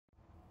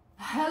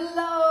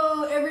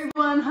Hello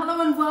everyone,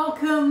 hello and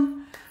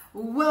welcome.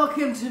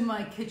 Welcome to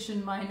my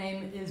kitchen. My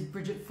name is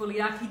Bridget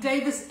Fuliaki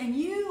Davis and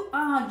you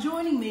are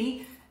joining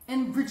me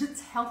in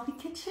Bridget's Healthy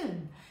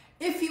Kitchen.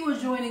 If you are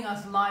joining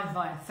us live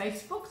via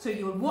Facebook, so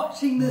you are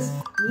watching this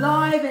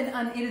live and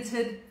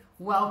unedited,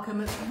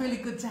 welcome. It's really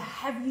good to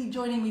have you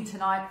joining me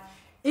tonight.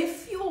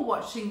 If you're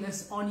watching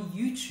this on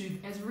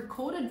YouTube as a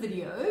recorded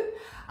video,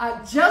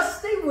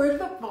 just a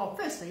word of, well,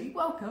 firstly,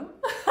 welcome.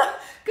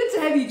 Good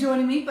to have you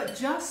joining me, but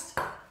just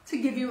to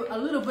give you a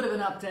little bit of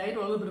an update or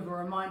a little bit of a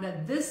reminder,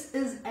 this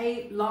is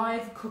a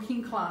live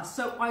cooking class.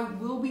 So I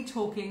will be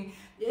talking,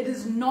 it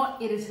is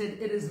not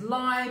edited, it is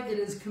live, it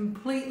is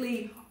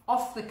completely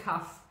off the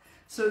cuff.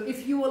 So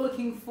if you are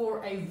looking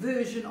for a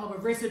version of a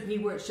recipe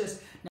where it's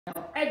just,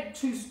 now add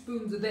 2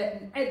 spoons of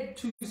that and add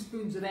 2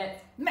 spoons of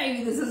that,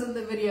 maybe this isn't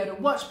the video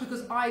to watch,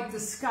 because I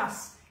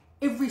discuss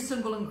every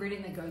single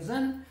ingredient that goes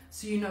in,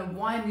 so you know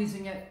why I'm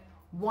using it,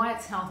 why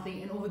it's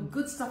healthy, and all the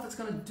good stuff it's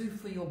going to do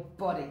for your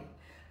body.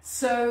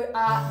 So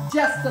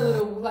just a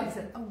little, like I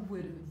said, a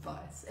word of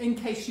advice in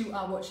case you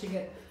are watching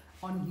it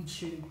on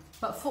YouTube.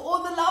 But for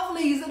all the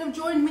lovelies that have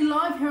joined me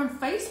live here on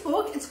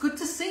Facebook, it's good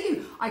to see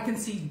you. I can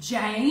see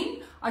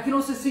Jane, I can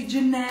also see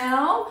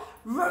Janelle,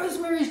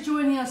 Rosemary's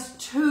joining us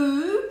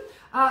too,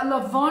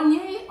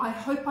 Lavogne, I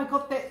hope I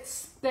got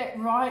that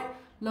right,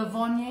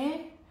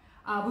 Lavogne.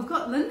 We've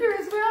got Linda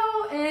as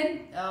well,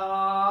 and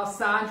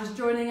Sandra's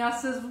joining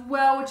us as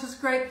well, which is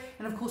great.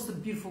 And of course, the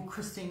beautiful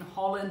Christine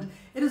Holland.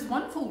 It is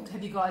wonderful to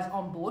have you guys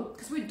on board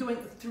because we're doing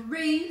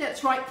 3,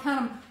 that's right,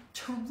 count them,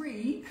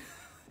 3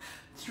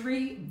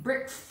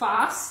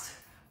 breakfast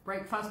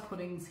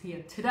puddings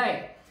here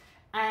today.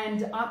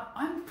 And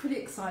I'm pretty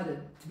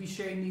excited to be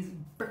sharing these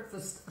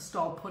breakfast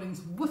style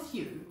puddings with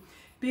you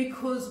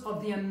because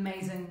of the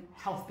amazing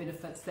health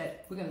benefits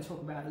that we're going to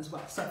talk about as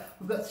well. So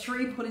we've got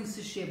 3 puddings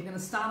to share. We're going to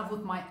start off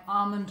with my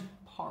almond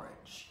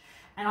porridge.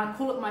 And I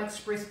call it my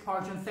express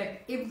porridge. In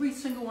fact, every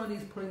single one of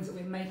these puddings that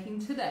we're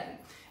making today,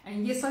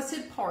 and yes, I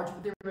said porridge,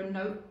 but there are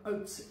no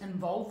oats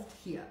involved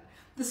here.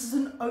 This is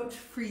an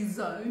oat-free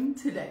zone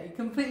today,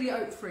 completely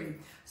oat-free.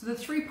 So the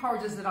 3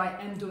 porridges that I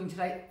am doing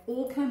today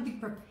all can be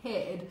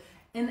prepared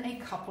in a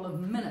couple of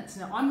minutes.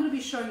 Now I'm going to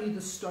be showing you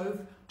the stove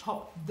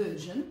top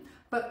version,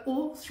 but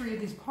all 3 of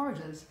these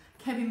porridges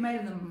can be made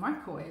in the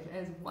microwave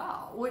as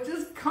well, which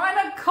is kind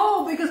of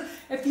cool because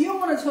if you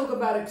want to talk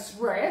about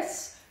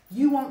express,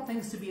 you want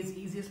things to be as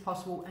easy as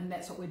possible, and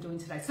that's what we're doing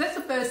today. So that's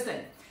the first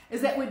thing,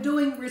 is that we're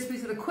doing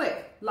recipes that are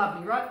quick,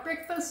 lovely, right?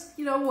 Breakfast,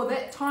 you know, or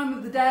that time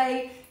of the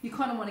day, you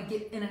kind of want to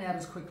get in and out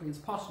as quickly as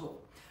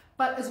possible.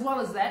 But as well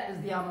as that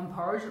is the almond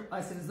porridge,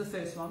 I said is the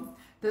first one.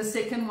 The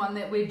second one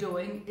that we're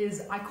doing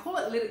is, I call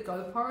it let it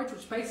go porridge,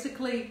 which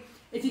basically,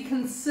 if you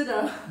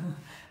consider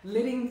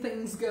letting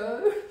things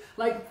go,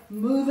 like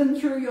moving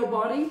through your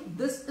body,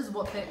 this is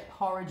what this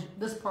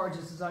porridge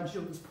is designed to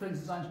do, this pudding is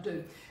designed to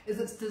do, is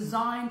it's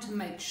designed to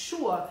make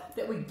sure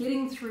that we're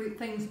getting through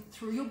things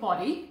through your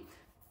body,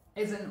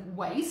 as in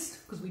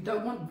waste, because we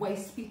don't want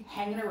waste to be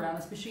hanging around,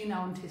 especially in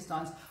our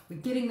intestines. We're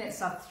getting that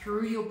stuff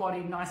through your body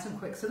nice and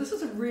quick. So this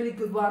is a really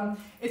good one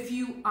if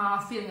you are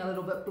feeling a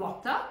little bit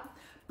blocked up.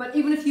 But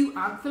even if you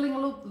aren't feeling a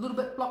little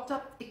bit blocked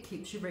up, it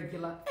keeps you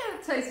regular and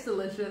it tastes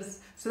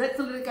delicious. So that's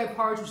the Let It Go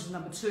porridge, which is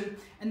number 2.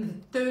 And the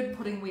third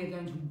pudding we are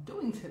going to be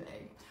doing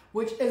today,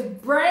 which is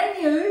brand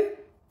new.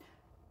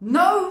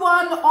 No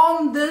one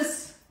on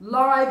this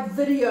live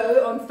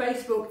video on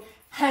Facebook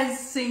has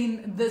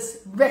seen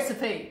this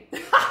recipe.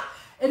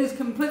 It is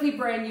completely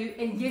brand new,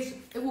 and yes,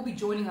 it will be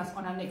joining us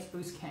on our next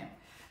boost camp.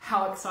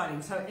 How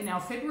exciting. So in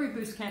our February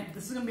boost camp,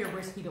 this is going to be a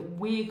recipe that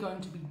we're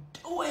going to be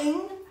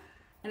doing,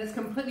 and it's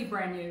completely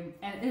brand new,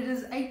 and it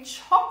is a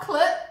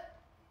chocolate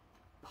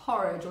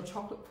porridge or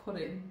chocolate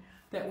pudding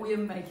that we are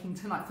making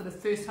tonight for the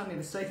first time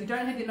ever. So if you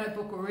don't have your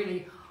notebook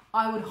already,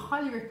 I would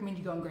highly recommend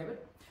you go and grab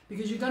it,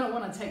 because you're going to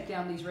want to take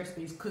down these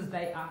recipes because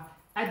they are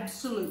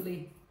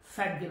absolutely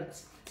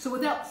fabulous. So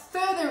without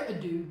further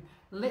ado,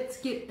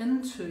 let's get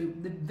into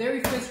the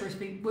very first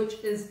recipe, which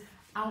is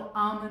our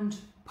almond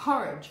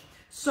porridge.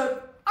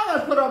 So I'm going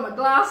to put on my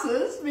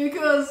glasses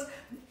because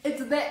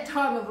it's that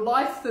time of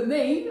life for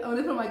me. I'm going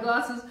to put on my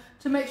glasses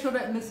to make sure I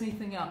don't miss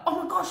anything out.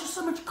 Oh my gosh, you're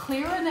so much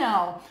clearer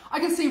now. I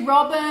can see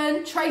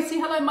Robin, Tracy,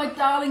 hello my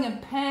darling,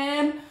 and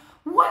Pam.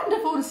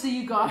 Wonderful to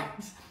see you guys.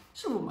 I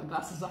should have worn my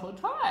glasses the whole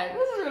time.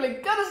 This is really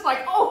good. It's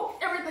like, oh,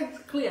 everything's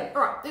clear.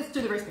 All right, let's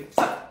do the recipe.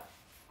 So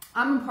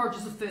almond porridge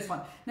is the first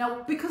one.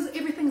 Now, because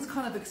everything is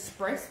kind of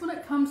expressed when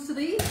it comes to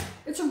these,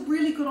 it's a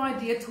really good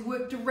idea to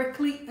work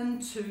directly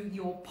into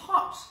your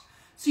pot.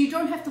 So you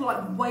don't have to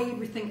like weigh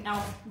everything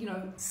out, you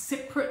know,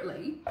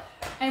 separately.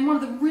 And one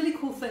of the really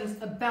cool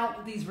things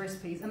about these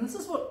recipes, and this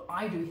is what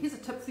I do, here's a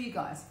tip for you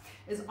guys,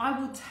 is I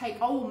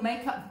will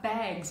make up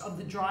bags of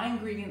the dry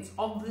ingredients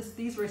of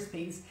these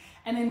recipes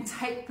and then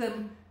take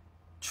them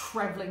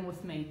traveling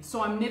with me.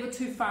 So I'm never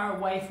too far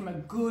away from a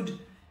good,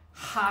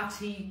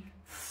 hearty,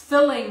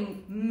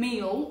 filling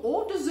meal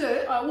or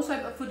dessert. I also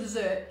have it for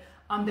dessert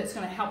that's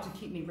going to help to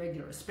keep me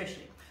regular,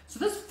 especially. So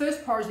this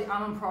first porridge, the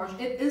almond porridge,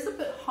 it is a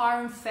bit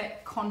higher in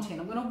fat content.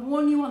 I'm going to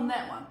warn you on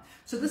that one.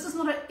 So this is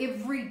not an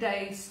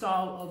everyday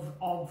style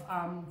of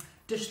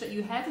dish that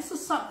you have. This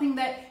is something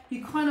that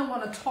you kind of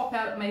want to top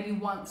out at maybe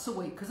once a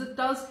week, because it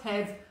does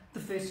have the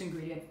first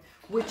ingredient,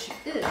 which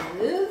is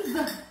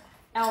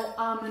our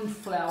almond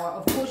flour.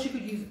 Of course, you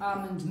could use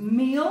almond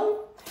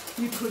meal.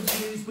 You could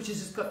use, which has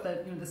just got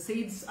the the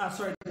seeds,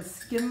 the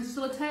skin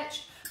still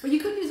attached. But you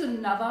could use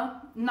another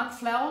nut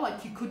flour,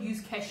 like you could use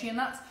cashew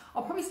nuts.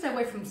 I'll probably stay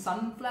away from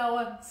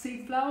sunflower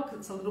seed flour because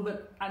it's a little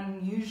bit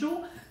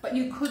unusual. But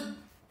you could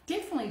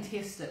definitely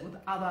test it with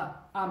other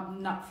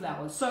nut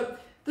flours. So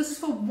this is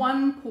for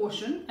one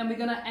portion, and we're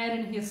going to add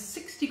in here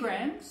 60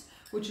 grams,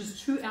 which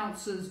is 2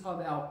 ounces of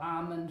our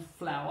almond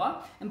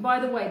flour. And by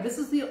the way, this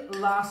is the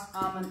last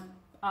almond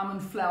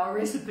flour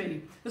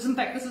recipe. In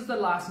fact, this is the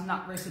last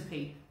nut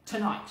recipe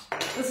tonight.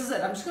 This is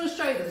it. I'm just going to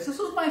show you this. This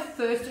was my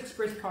first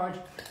express porridge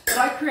that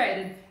I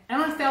created,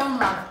 and I fell in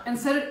love, and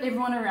so did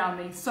everyone around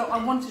me. So I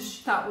want to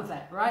start with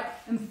that, right?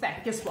 In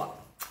fact, guess what?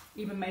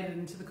 Even made it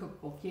into the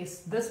cookbook. Yes,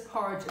 this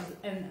porridge is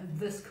in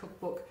this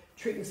cookbook.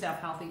 Treat yourself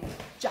healthy,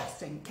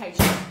 just in case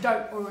you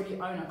don't already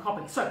own a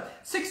copy. So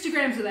 60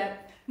 grams of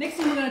that. Next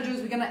thing we're going to do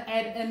is we're going to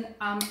add in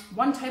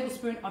 1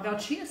 tablespoon of our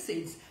chia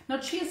seeds. Now,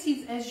 chia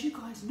seeds, as you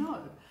guys know,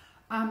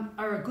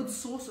 are a good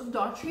source of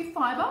dietary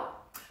fiber,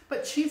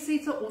 but chia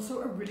seeds are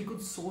also a really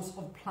good source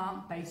of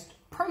plant-based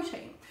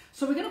protein.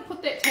 So we're going to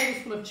put that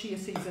tablespoon of chia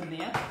seeds in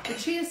there. The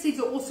chia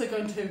seeds are also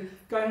going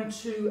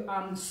to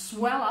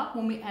swell up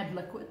when we add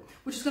liquid,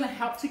 which is going to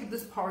help to give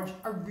this porridge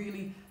a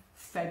really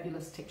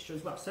fabulous texture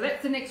as well. So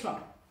that's the next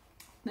one.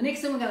 The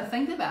next thing we're going to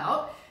think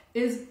about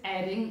is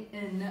adding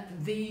in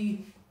the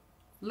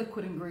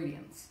liquid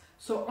ingredients.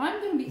 So I'm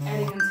going to be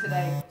adding in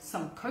today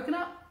some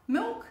coconut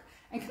milk.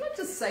 And can I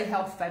just say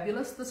how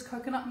fabulous this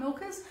coconut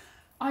milk is?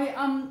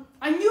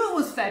 I knew it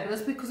was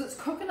fabulous because it's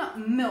coconut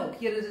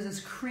milk, yet it is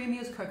as creamy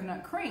as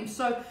coconut cream.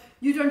 So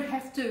you don't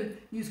have to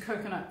use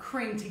coconut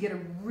cream to get a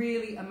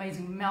really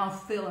amazing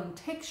mouthfeel and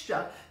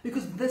texture,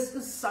 because this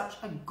is such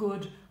a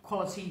good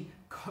quality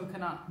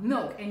coconut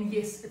milk. And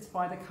yes, it's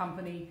by the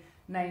company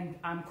named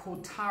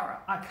called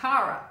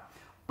Akara.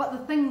 But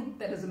the thing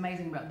that is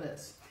amazing about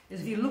this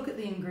is if you look at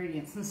the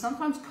ingredients, and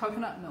sometimes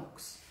coconut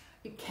milks,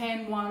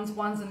 canned ones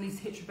in these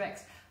Tetra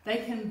Paks, they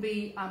can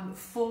be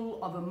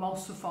full of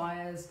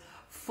emulsifiers,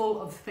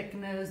 full of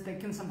thickeners. They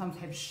can sometimes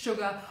have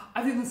sugar.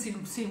 I've even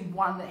seen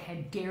one that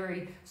had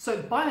dairy.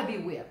 So buyer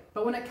beware.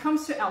 But when it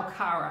comes to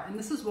Alcara, and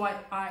this is why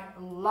I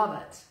love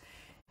it,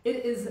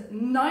 it is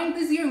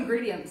these are your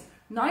ingredients,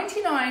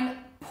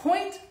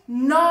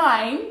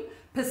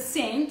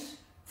 99.9%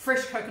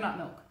 fresh coconut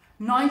milk.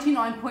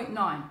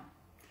 99.9.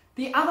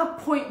 The other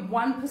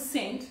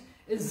 0.1%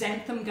 is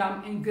xanthan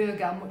gum and gur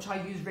gum, which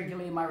I use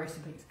regularly in my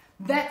recipes.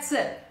 That's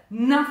it.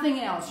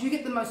 Nothing else. You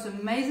get the most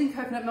amazing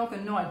coconut milk,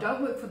 and no, I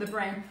don't work for the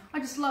brand. I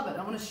just love it.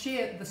 I want to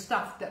share the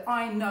stuff that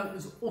I know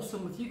is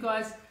awesome with you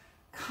guys.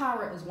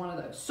 Cara is one of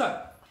those.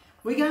 So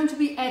we're going to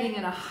be adding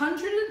in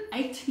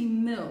 180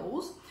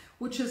 mils,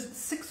 which is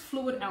 6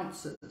 fluid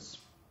ounces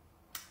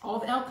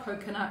of our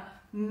coconut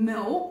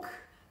milk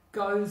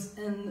goes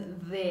in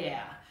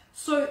there.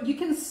 So you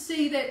can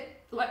see that,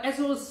 like as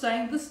I was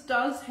saying, this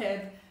does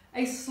have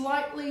a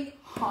slightly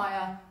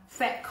higher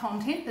fat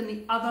content than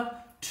the other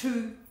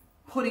 2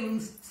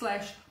 puddings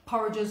 /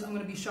 porridges I'm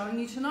going to be showing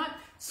you tonight.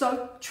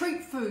 So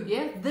treat food,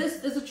 yeah?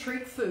 This is a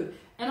treat food.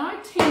 And I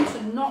tend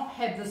to not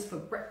have this for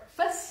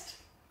breakfast.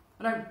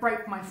 I don't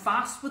break my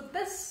fast with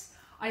this.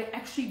 I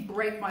actually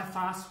break my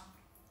fast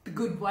the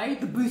good way,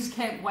 the boost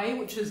camp way,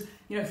 which is,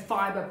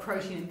 fiber,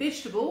 protein, and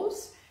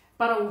vegetables.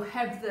 But I will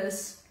have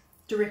this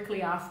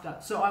directly after.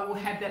 So I will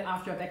have that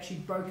after I've actually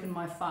broken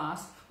my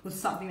fast with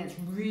something that's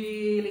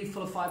really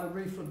full of fiber,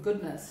 really full of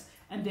goodness.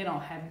 And then I'll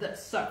have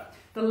this. So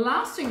the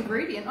last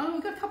ingredient,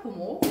 we've got a couple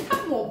more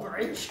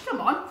bridge, come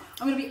on.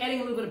 I'm going to be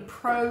adding a little bit of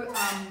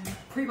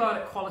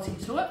prebiotic quality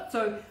to it.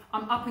 So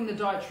I'm upping the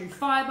dietary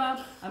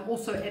fiber. I'm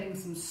also adding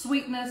some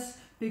sweetness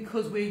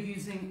because we're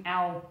using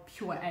our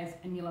pure as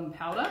inulin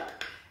powder.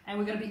 And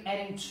we're going to be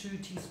adding 2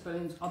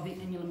 teaspoons of the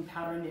inulin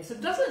powder in there. So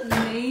it doesn't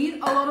need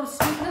a lot of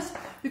sweetness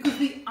because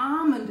the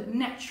almond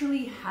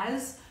naturally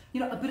has,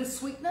 a bit of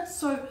sweetness.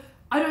 So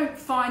I don't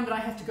find that I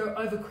have to go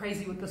over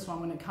crazy with this one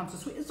when it comes to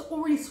sweet. It's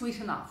already sweet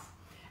enough.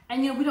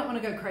 And we don't want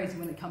to go crazy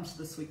when it comes to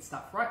the sweet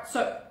stuff, right?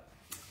 So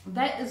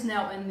that is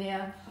now in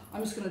there.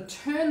 I'm just going to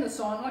turn this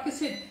on. Like I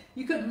said,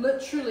 you could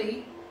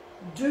literally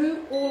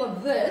do all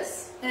of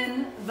this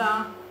in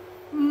the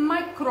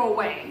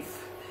microwave.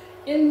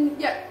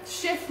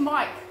 Chef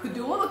Mike could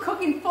do all the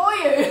cooking for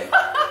you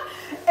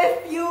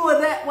if you were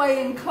that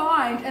way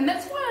inclined. And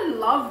that's why I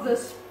love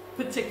these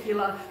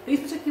particular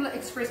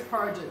express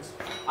porridges.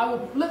 I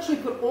will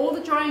literally put all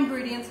the dry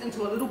ingredients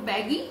into a little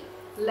baggie,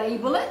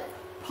 label it,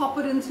 pop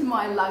it into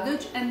my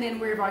luggage, and then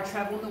wherever I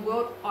travel in the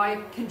world, I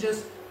can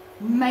just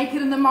make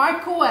it in the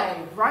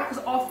microwave, right?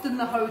 Because often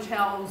the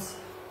hotels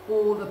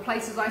or the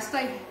places I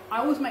stay, I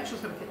always make sure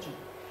it's got a kitchen.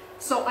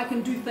 So I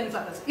can do things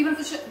like this. Even if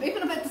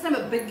it doesn't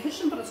have a big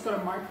kitchen, but it's got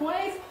a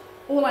microwave,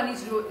 all I need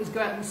to do is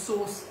go out and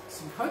source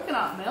some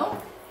coconut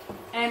milk,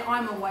 and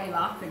I'm away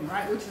laughing,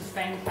 right? Which is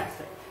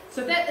fantastic.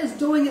 So that is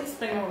doing its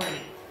thing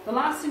already. The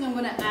last thing I'm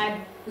going to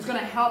add is going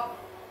to help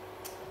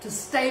to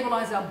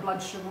stabilize our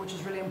blood sugar, which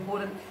is really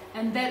important,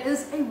 and that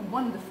is a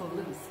wonderful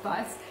little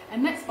spice,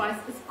 and that spice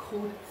is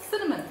called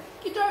cinnamon.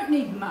 You don't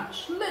need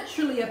much,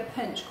 literally a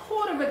pinch,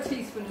 quarter of a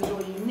teaspoon is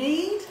all you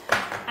need,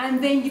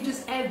 and then you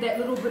just add that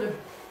little bit of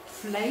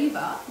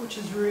flavor, which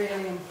is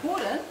really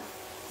important.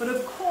 But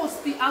of course,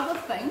 the other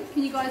thing,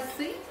 can you guys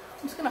see?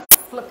 I'm just going to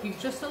flip you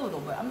just a little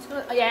bit. I'm just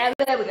going to, yeah,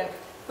 there we go.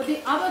 But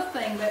the other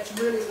thing that's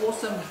really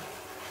awesome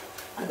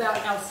about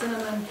our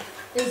cinnamon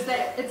is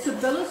that its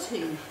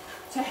ability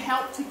to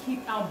help to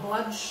keep our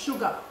blood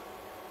sugar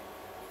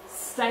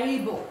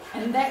stable,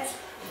 and that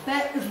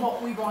is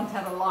what we want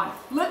out of life.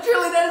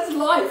 Literally, that is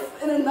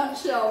life in a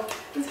nutshell,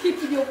 is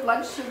keeping your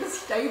blood sugar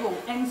stable.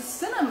 And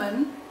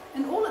cinnamon,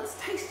 and all its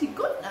tasty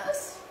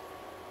goodness,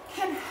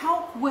 can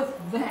help with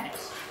that.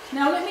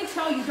 Now let me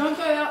tell you, don't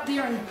go out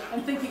there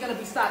and think you're going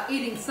to start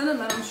eating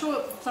cinnamon. I'm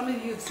sure some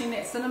of you have seen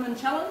that cinnamon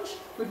challenge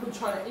where people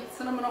try to eat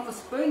cinnamon off a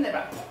spoon. They're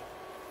like,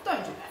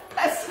 don't do that.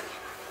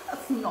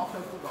 That's not a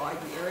good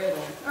idea at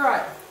all.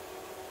 Alright,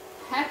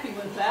 happy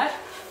with that.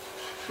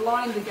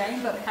 Blind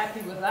again, but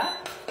happy with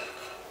that.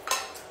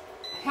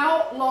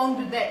 How long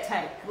did that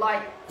take?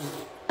 Like,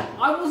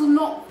 I was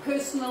not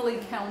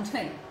personally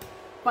counting,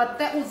 but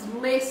that was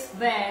less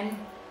than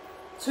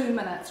 2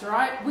 minutes,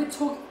 right?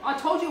 I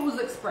told you it was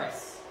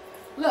express.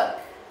 Look,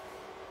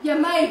 you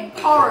made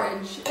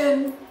porridge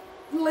in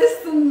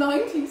less than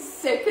 90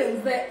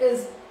 seconds. That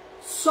is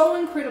so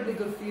incredibly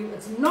good for you.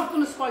 It's not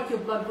going to spike your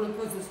blood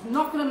glucose. It's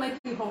not going to make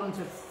you hold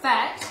onto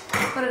fat,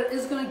 but it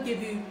is going to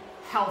give you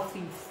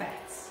healthy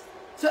fats.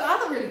 So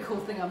other really cool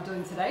thing I'm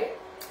doing today,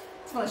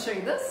 I just want to show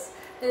you this,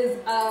 is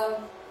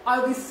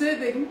I'll be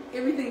serving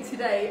everything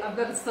today. I've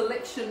got a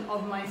selection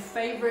of my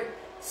favorite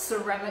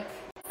ceramic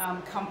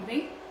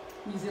company,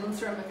 New Zealand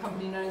ceramic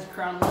company known as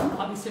Crownland.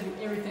 I'll be serving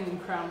everything in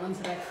Crownland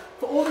today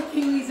for all the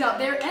Kiwis out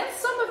there, and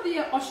some of the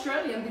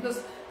Australian,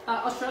 because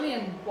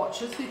Australian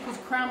watchers, because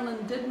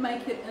Crownland did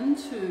make it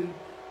into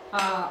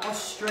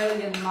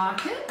Australian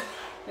market.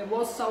 It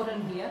was sold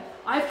in here.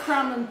 I have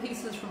Crownland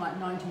pieces from like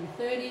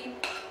 1930.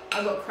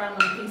 I've got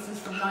Crownland pieces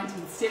from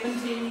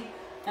 1970,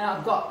 and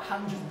I've got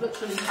hundreds,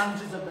 literally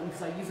hundreds of them,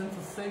 because I use them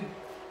for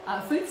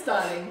food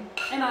styling,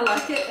 and I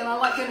like it, and I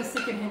like going to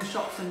second-hand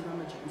shops and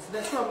rummaging. So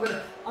that's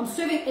what I'm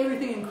serving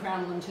everything in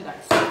Crownland today.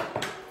 So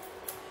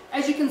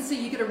as you can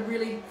see, you get a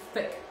really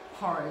thick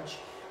porridge.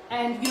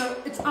 And, you know,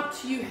 it's up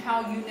to you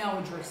how you now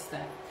address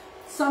that.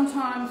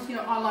 Sometimes, you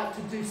know, I like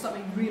to do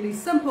something really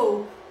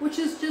simple, which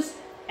is just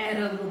add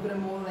a little bit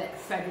more of that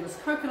fabulous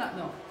coconut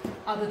milk.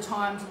 Other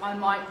times I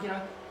might, you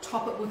know,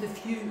 top it with a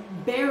few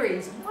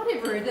berries,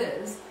 whatever it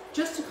is,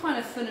 just to kind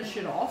of finish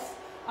it off.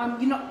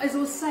 You know, as I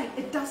was saying,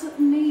 it doesn't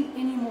need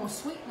any more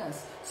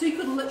sweetness. So you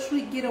could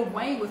literally get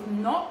away with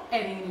not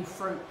adding any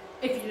fruit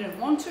if you didn't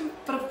want to,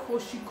 but of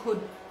course you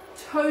could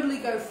totally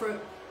go for it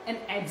and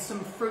add some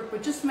fruit,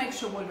 but just make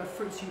sure whatever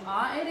fruits you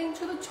are adding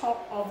to the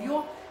top of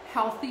your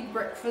healthy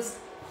breakfast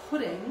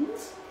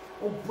puddings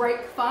or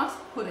breakfast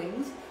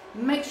puddings,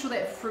 make sure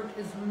that fruit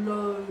is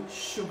low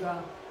sugar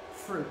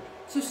fruit.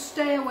 So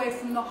stay away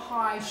from the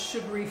high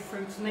sugary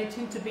fruits, and they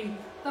tend to be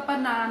the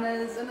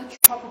bananas and the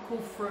tropical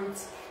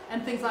fruits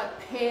and things like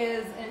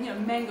pears and, you know,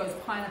 mangoes,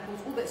 pineapples,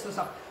 all that sort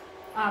of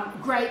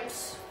stuff.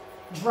 Grapes,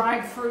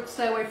 dried fruits,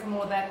 stay away from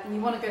all of that, and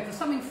you want to go for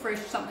something fresh,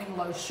 something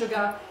low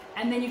sugar.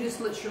 And then you just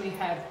literally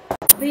have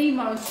the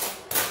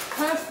most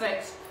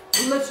perfect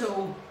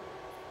little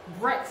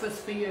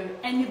breakfast for you,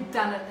 and you've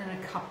done it in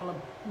a couple of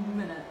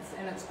minutes,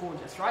 and it's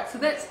gorgeous, right? So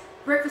that's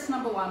breakfast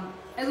number one.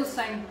 As I was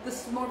saying,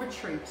 this is more of a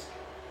treat.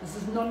 This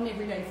is not an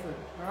everyday food,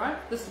 all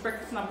right? This is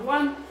breakfast number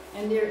one,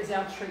 and there is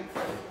our treat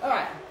food. All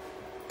right,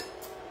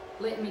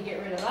 let me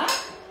get rid of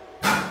that.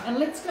 And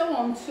let's go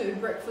on to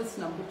breakfast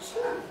number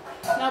two.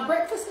 Now,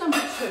 breakfast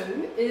number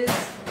two is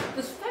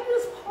this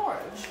fabulous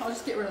porridge. I'll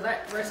just get rid of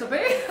that recipe.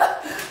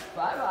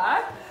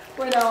 Bye-bye.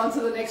 We're now on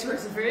to the next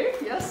recipe.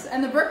 Yes,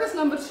 and the breakfast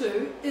number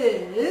two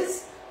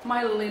is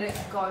my Let It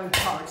Go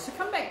porridge. So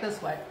come back this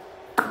way.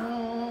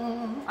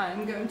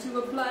 I'm going to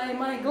apply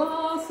my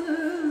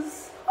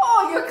glasses.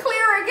 Oh, you're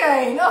clear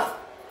again. Oh,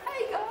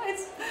 hey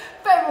guys.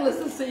 Fabulous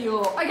to see you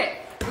all. Okay.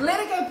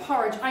 Let It Go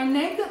porridge. I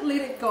named it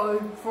Let It Go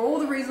for all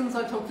the reasons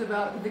I talked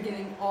about at the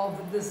beginning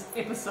of this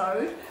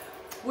episode,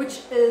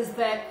 which is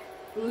that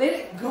let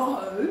it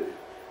go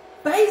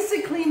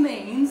basically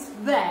means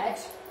that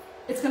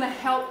it's going to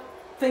help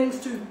things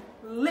to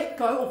let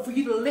go, or for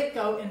you to let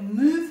go and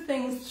move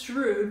things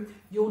through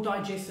your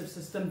digestive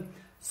system,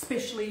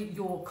 especially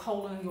your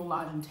colon and your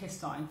large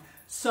intestine.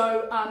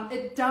 So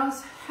it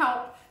does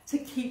help to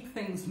keep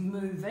things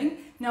moving.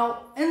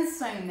 Now, in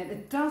saying that,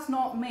 it does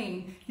not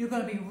mean you're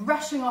going to be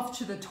rushing off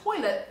to the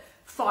toilet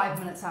 5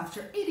 minutes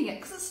after eating it,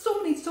 because it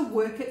still needs to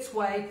work its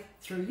way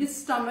through your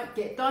stomach,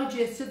 get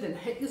digested, then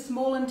hit your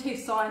small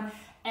intestine,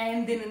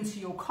 and then into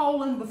your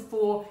colon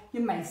before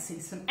you may see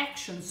some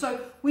action.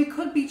 So we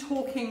could be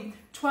talking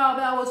 12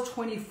 hours,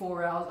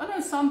 24 hours. I know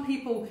some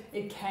people,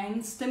 it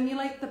can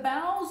stimulate the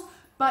bowels,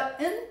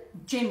 but in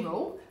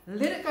general,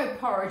 Let It Go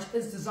porridge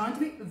is designed to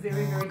be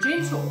very, very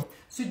gentle.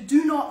 So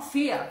do not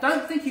fear.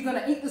 Don't think you're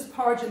going to eat this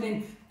porridge and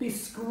then be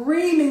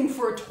screaming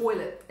for a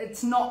toilet.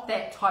 It's not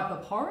that type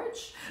of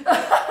porridge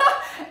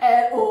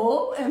at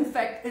all. In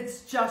fact,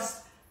 it's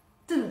just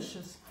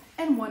delicious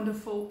and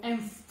wonderful and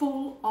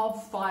full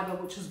of fiber,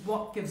 which is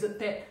what gives it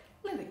that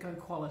Let It Go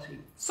quality.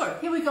 So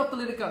here we got the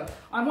Let It Go.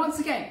 I'm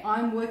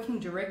working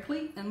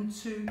directly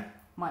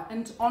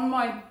on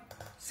my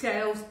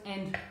scales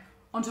and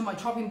onto my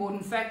chopping board. In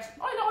fact,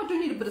 I know I do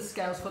need a bit of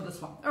scales for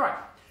this one. All right,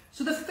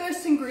 so the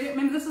first ingredient,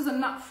 remember this is a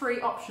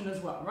nut-free option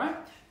as well, right?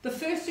 The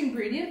first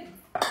ingredient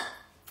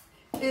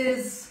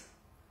is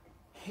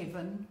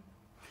heaven.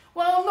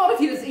 Well, not if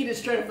you just eat it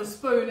straight off a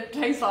spoon. It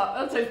tastes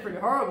pretty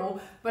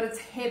horrible, but it's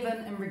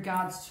heaven in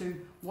regards to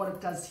what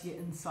it does to your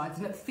insides,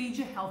 and it feeds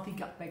your healthy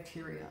gut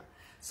bacteria.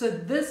 So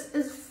this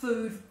is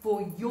food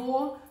for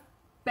your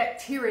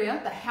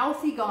bacteria, the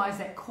healthy guys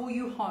that call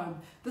you home.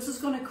 This is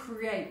going to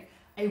create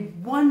a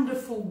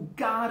wonderful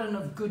garden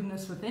of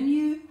goodness within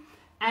you,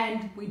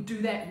 and we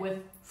do that with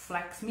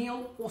flax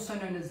meal, also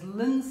known as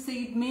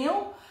linseed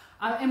meal.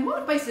 And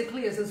what it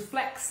basically is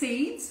flax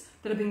seeds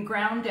that have been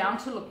ground down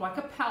to look like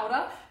a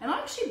powder. And I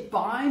actually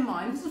buy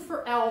mine. This is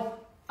for our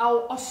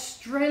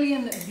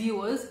Australian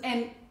viewers,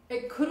 and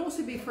it could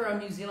also be for our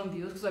New Zealand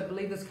viewers, because I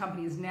believe this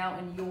company is now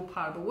in your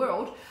part of the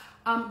world.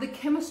 The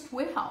Chemist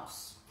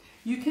Warehouse.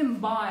 You can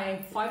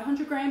buy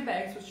 500 gram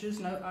bags, which is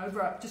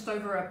just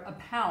over a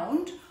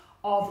pound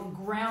of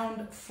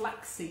ground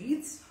flax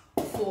seeds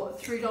for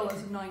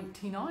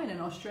 $3.99 in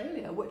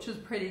Australia, which is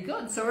pretty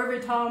good. So every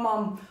time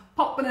I'm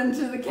popping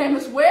into the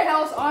Chemist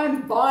Warehouse,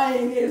 I'm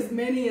buying as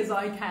many as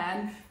I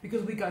can,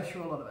 because we go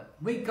through a lot of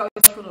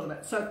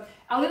it. So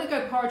our Let It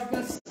Go porridge, we're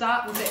going to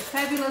start with that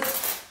fabulous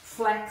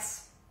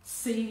flax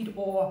seed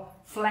or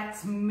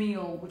flax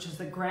meal, which is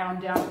the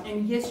ground down.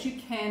 And yes, you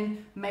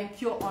can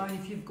make your own.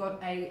 If you've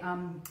got a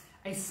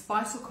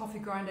spice or coffee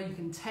grinder, you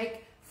can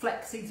take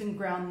flax seeds and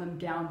ground them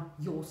down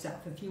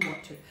yourself if you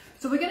want to.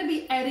 So we're going to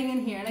be adding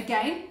in here, and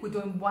again, we're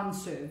doing one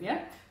serve,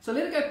 yeah? So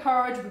Let It Go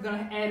porridge, we're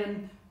going to add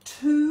in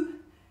 2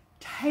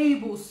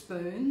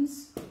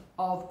 tablespoons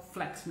of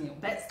flax meal.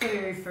 That's the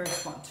very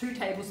first one. 2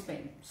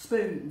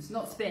 tablespoons,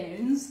 not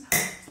spoons,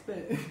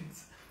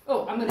 spoons.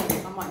 Oh, I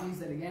might use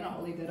that again.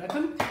 I'll leave that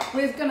open.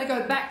 We're going to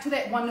go back to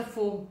that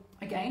wonderful,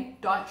 again,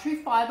 dietary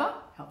fiber.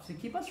 Helps to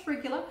keep us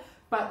regular.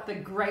 But the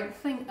great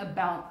thing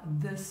about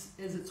this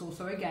is it's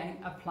also, again,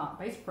 a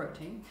plant-based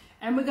protein.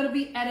 And we're going to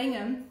be adding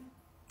in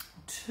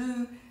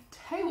 2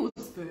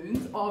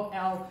 tablespoons of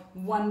our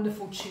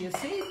wonderful chia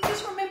seeds.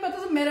 Just remember, it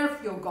doesn't matter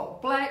if you've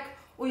got black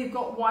or you've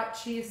got white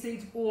chia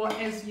seeds, or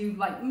as you,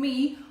 like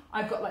me,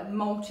 I've got like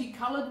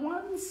multicolored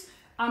ones.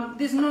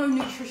 There's no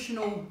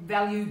nutritional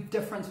value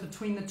difference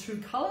between the 2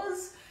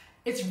 colors.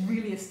 It's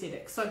really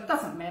aesthetic, so it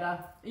doesn't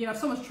matter. You know, if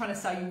someone's trying to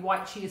sell you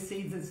white chia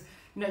seeds is,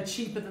 you know,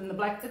 cheaper than the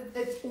black,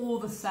 it's all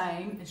the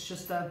same. It's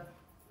just an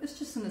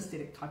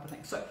aesthetic type of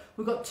thing. So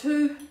we've got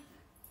 2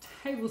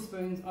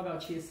 tablespoons of our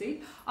chia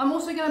seed. I'm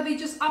also going to be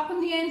just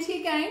upping the ante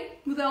again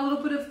with our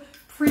little bit of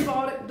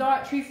prebiotic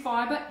dietary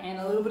fiber and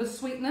a little bit of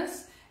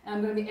sweetness. And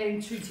I'm going to be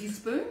adding 2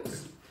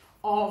 teaspoons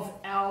of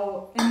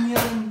our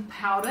inulin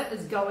powder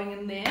is going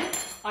in there.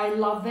 I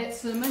love that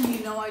cinnamon,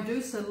 you know I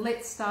do. So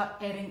let's start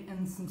adding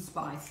in some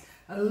spice,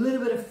 a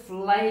little bit of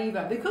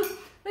flavor, because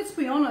let's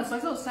be honest,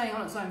 like I was saying,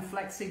 on its own,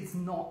 flaxseed's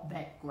not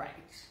that great.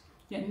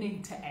 You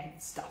need to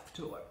add stuff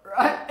to it,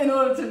 right, in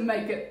order to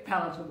make it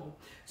palatable.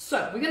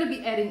 So we're going to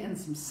be adding in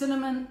some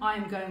cinnamon.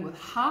 I'm going with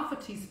half a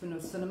teaspoon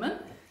of cinnamon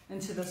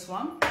into this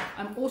one.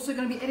 I'm also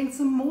going to be adding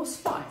some more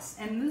spice,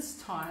 and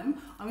this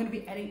time I'm going to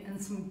be adding in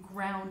some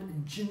ground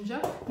ginger.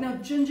 Now,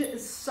 ginger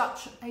is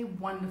such a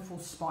wonderful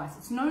spice.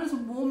 It's known as a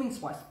warming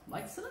spice,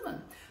 like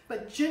cinnamon,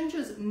 but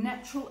ginger's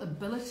natural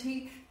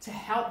ability to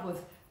help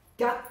with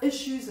gut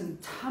issues and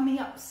tummy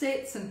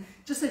upsets, and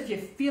just if you're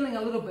feeling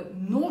a little bit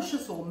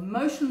nauseous or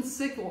motion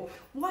sick or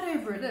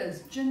whatever it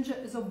is, ginger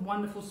is a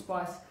wonderful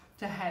spice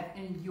to have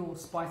in your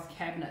spice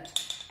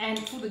cabinet. And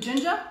for the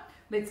ginger,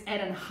 let's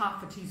add in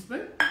half a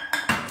teaspoon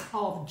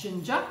of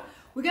ginger.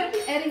 We're going to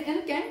be adding in,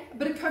 again, a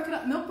bit of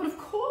coconut milk, but of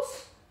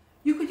course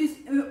you could use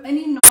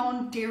any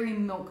non-dairy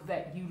milk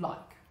that you like.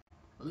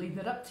 I'll leave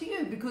that up to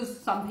you, because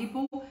some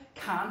people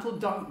can't or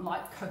don't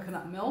like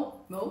coconut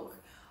milk.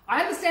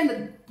 I understand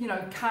that, you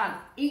know, can't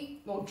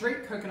eat or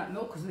drink coconut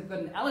milk because they've got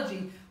an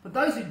allergy, but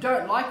those who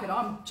don't like it,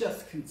 I'm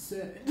just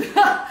concerned.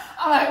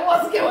 I'm like,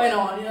 what's going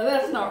on? You know,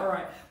 that's not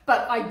right.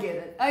 But I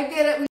get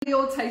it. We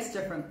all taste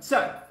different.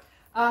 So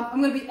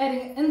I'm going to be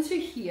adding into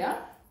here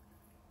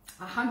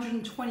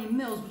 120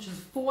 mils, which is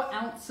 4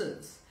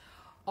 ounces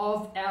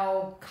of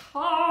our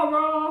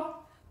Cara.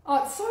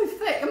 Oh, it's so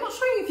thick. I'm not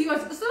showing you if you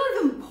guys, it's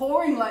not even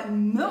pouring like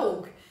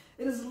milk.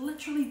 It is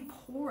literally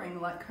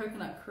pouring like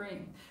coconut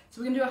cream.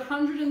 So we're going to do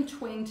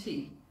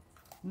 120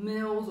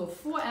 mils or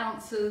 4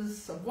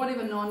 ounces of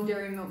whatever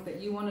non-dairy milk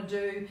that you want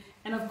to do.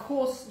 And of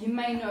course, you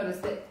may notice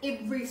that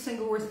every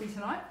single recipe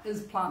tonight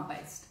is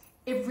plant-based.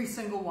 Every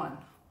single one,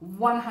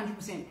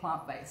 100%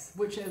 plant-based,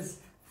 which is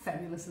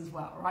fabulous as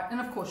well, right? And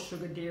of course,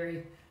 sugar,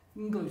 dairy,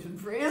 and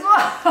gluten-free as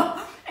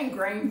well, and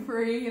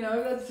grain-free, you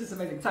know, that's just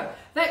amazing. So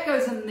that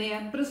goes in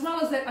there, but as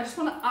well as that, I just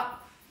want to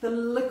up the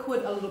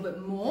liquid a little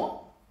bit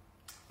more.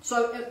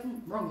 So,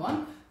 wrong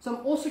one. So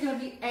I'm also going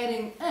to be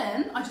adding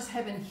in, I just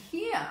have in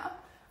here,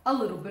 a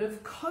little bit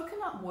of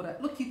coconut water.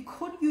 Look, you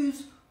could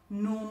use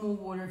normal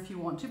water if you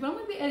want to, but I'm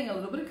going to be adding a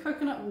little bit of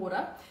coconut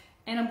water,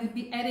 and I'm going to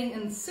be adding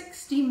in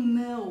 60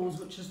 mils,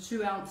 which is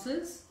 2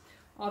 ounces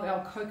of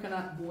our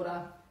coconut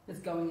water is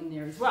going in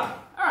there as well.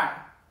 All right,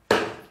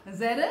 is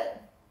that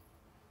it?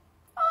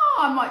 Oh,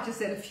 I might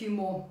just add a few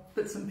more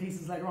bits and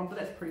pieces later on, but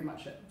that's pretty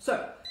much it.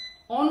 So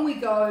on we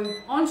go,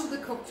 onto the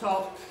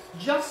cooktop.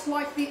 Just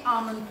like the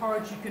almond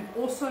porridge, you can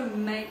also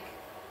make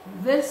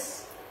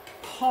this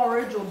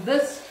porridge or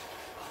this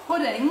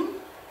pudding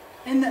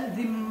in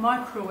the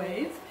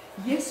microwave.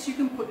 Yes, you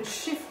can put a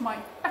chef mic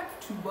back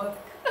to work.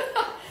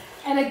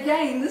 And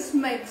again, this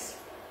makes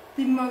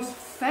the most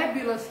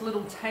fabulous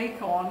little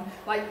take on,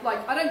 like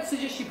I don't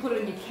suggest you put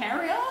it in your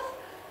carry-on,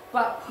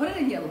 but put it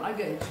in your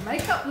luggage.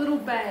 Make up little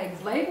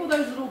bags, label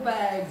those little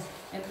bags,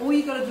 and all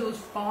you got to do is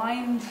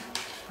find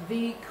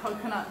the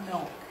coconut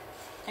milk,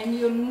 and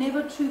you're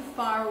never too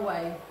far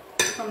away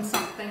from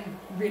something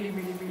really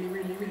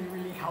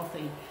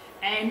healthy.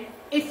 And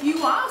if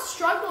you are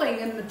struggling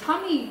in the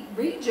tummy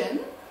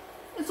region,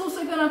 it's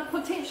also going to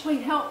potentially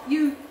help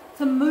you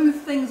to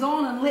move things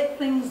on and let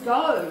things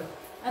go.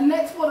 And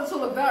that's what it's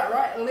all about,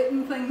 right?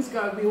 Letting things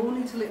go. We all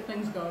need to let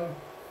things go.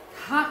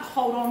 Can't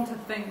hold on to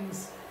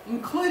things,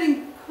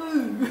 including poo.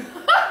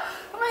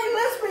 I mean,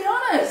 let's be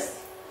honest,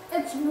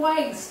 it's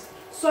waste.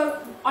 So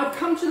I've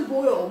come to the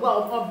boil.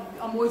 Well,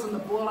 I'm always on the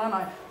boil, aren't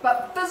I?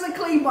 But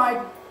physically,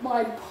 my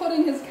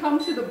pudding has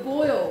come to the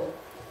boil.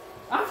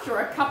 After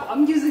a couple,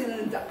 I'm using an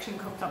induction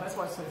cooktop, that's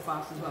why it's so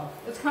fast as well.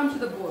 It's come to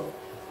the boil.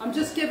 I'm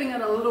just giving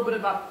it a little bit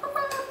of a,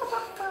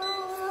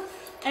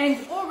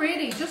 and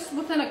already, just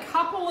within a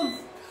couple of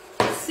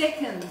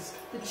seconds,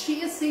 the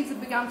chia seeds have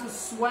begun to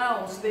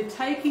swell, so they're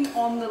taking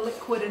on the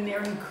liquid and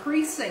they're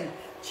increasing.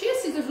 Chia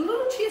seeds, those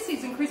little chia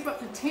seeds increase by up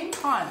to 10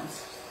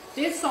 times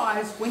their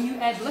size when you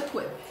add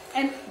liquid.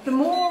 And the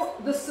more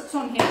this sits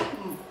on here,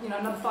 you know,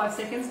 another 5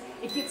 seconds,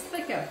 it gets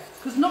thicker.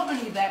 Because not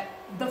only that,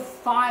 the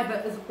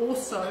fiber is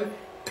also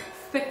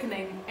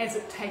thickening as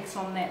it takes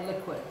on that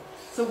liquid.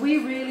 So we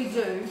really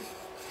do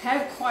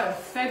have quite a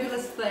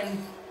fabulous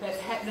thing that's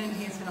happening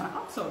here tonight.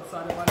 I'm so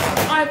excited by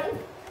it.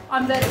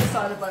 I'm that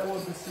excited by all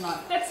of this tonight.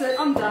 That's it,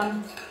 I'm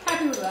done.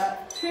 Happy with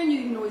that. Turn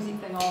your noisy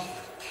thing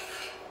off.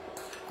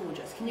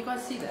 Gorgeous. Can you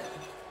guys see that?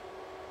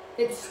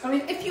 It's, I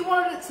mean, if you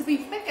wanted it to be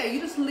thicker, you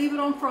just leave it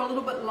on for a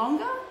little bit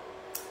longer.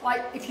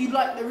 Like if you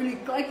like the really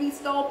gluggy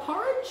style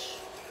porridge.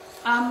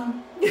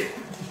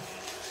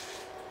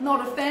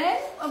 Not a fan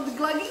of the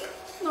gluggy.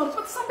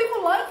 But some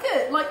people like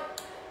it. Like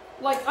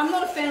I'm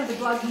not a fan of the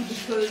gluggy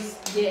because,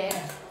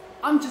 yeah,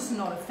 I'm just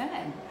not a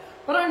fan.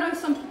 But I know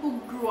some people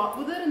grew up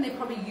with it and they're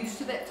probably used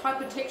to that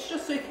type of texture.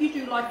 So if you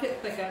do like it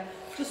thicker,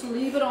 just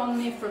leave it on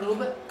there for a little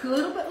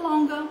bit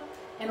longer,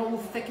 and it will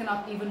thicken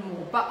up even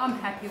more. But I'm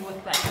happy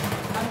with that.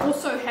 I'm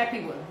also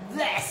happy with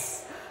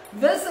this.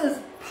 This is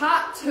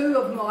part 2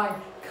 of my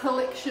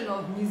collection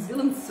of New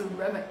Zealand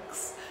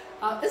ceramics.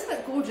 Isn't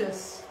it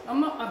gorgeous?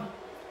 I'm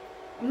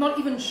not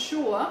even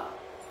sure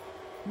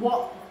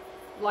what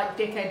like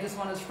decade this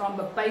one is from,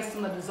 but based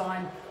on the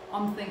design,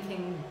 I'm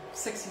thinking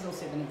 60s or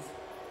 70s.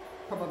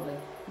 Probably,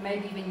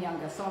 maybe even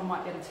younger. Someone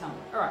might be able to tell me.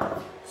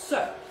 Alright,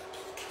 so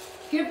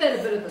give that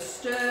a bit of a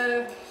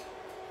stir.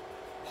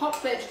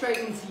 Pop that straight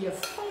into your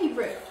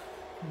favourite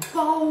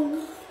bowl.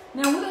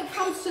 Now when it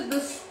comes to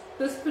this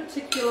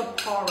particular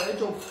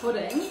porridge or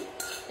pudding,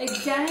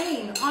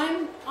 again,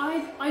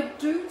 I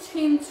do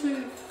tend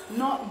to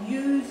not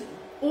use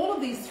all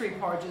of these 3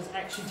 porridges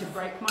actually to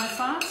break my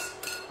fast.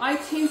 I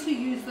tend to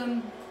use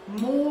them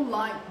more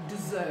like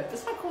dessert.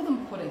 That's why I call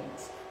them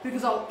puddings,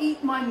 because I'll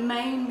eat my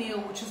main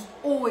meal, which is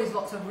always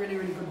lots of really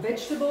good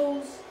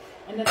vegetables,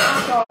 and then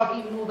after I've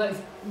eaten all those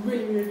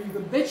really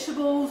good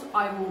vegetables,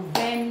 I will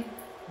then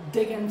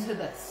dig into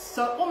this.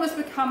 So it almost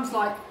becomes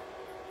like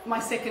my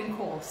second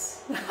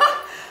course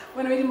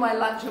when I'm eating my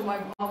lunch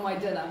or my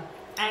dinner,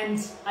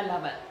 and I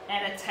love it.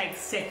 And it takes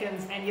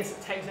seconds, and yes,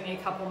 it takes only a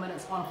couple of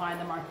minutes on high in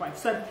the microwave.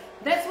 So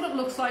that's what it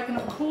looks like, and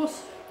of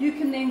course you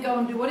can then go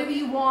and do whatever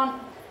you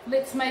want.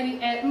 Let's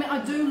maybe add, I mean,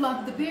 I do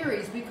love the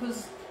berries,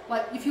 because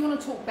like if you want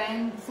to talk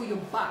bang for your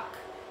buck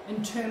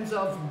in terms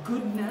of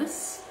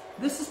goodness,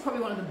 this is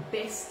probably one of the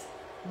best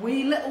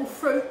wee little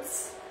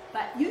fruits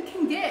that you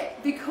can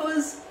get,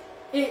 because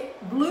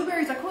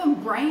blueberries, I call them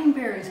brain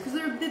berries, because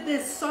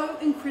they're so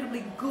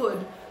incredibly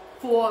good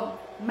for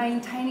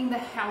maintaining the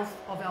health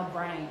of our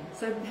brain.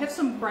 So have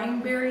some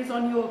brain berries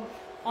on your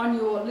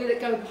Let It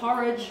Go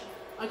porridge.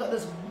 I got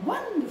this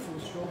wonderful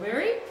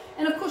strawberry,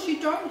 and of course you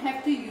don't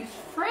have to use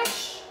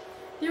fresh.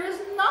 There is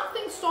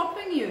nothing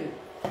stopping you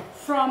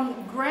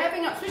from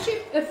grabbing up,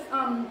 especially if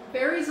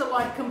berries are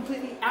like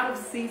completely out of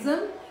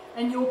season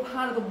and you're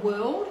part of the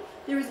world,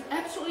 there is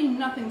absolutely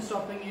nothing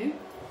stopping you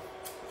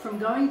from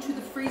going to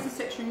the freezer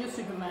section in your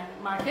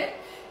supermarket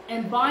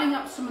and buying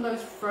up some of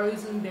those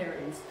frozen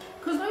berries,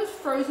 because those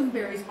frozen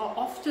berries are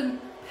often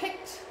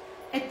picked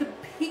at the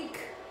peak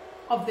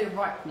of their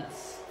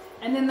ripeness,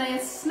 and then they are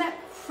snap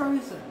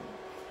frozen,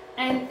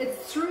 and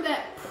it's through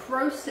that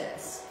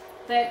process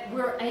that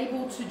we're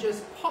able to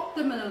just pop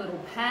them in a little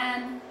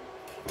pan,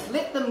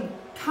 let them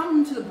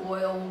come to the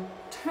boil,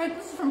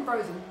 this is from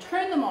frozen,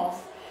 turn them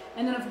off,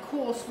 and then of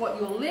course what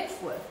you're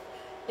left with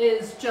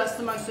is just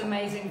the most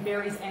amazing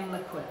berries and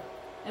liquid.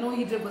 And all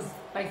you did was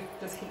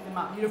just heat them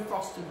up, you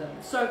defrosted them.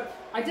 So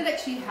I did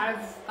actually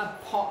have a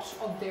pot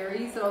of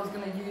berries that I was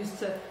going to use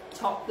to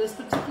top this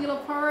particular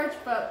porridge,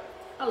 but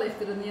I left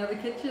it in the other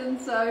kitchen,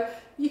 so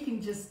you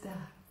can just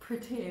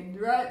pretend,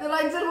 right, that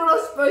I did what I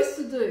was supposed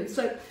to do.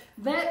 So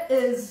that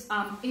is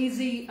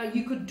easy.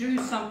 You could do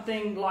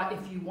something like,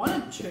 if you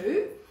wanted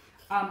to,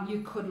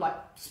 you could like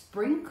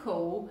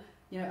sprinkle,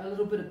 you know, a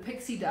little bit of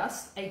pixie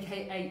dust,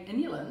 aka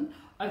inulin,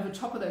 over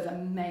top of those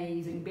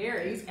amazing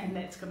berries, and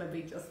that's going to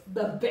be just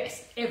the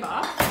best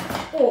ever.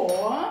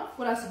 Or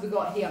what else have we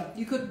got here?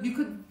 You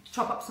could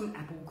chop up some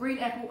apple, green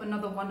apple,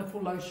 another wonderful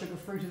low sugar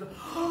fruit.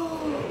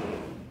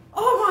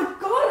 Oh my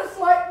god, it's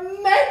like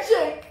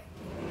magic!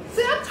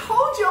 See, I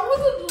told you, I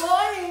wasn't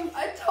lying.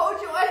 I told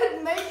you I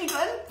had magic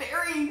and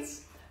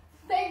berries.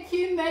 Thank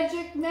you,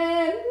 Magic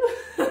Man.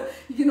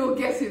 You can all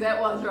guess who that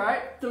was,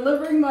 right?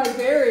 Delivering my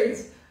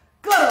berries.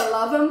 Gotta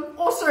love him.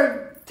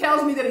 Also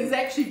tells me that he's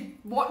actually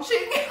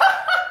watching.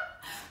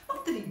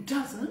 Not that he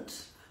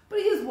doesn't, but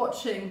he is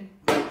watching.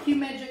 Thank you,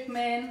 Magic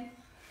Man.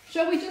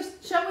 Shall we,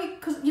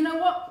 because you know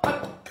what?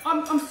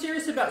 I'm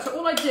serious about it. So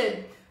all I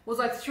did was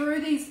I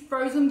threw these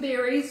frozen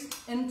berries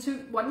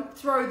into, I didn't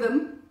throw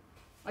them.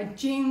 I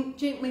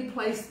gently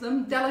placed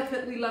them,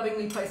 delicately,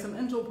 lovingly placed them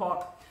into a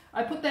pot.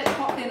 I put that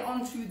pot then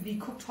onto the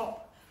cooktop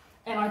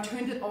and I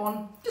turned it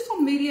on, just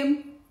on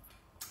medium.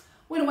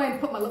 Went away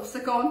and put my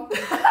lipstick on.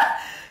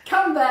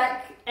 Come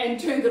back and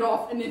turned it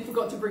off and then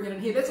forgot to bring it in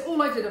here. That's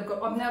all I did.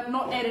 I've now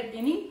not added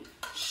any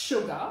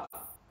sugar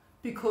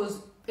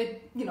because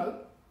it, you know,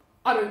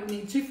 I don't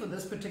need to for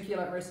this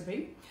particular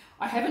recipe.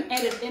 I haven't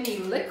added any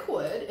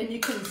liquid, and you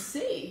can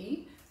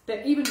see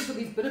that even just with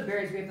these bitter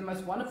berries, we have the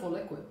most wonderful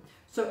liquid.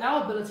 So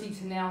our ability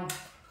to now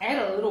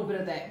add a little bit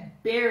of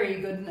that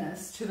berry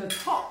goodness to the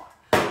top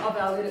of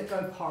our Let It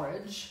Go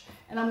porridge,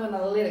 and I'm going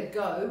to let it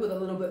go with a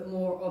little bit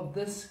more of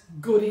this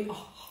goodie.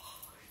 Oh,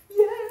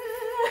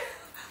 yeah!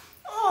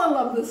 Oh, I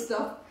love this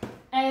stuff.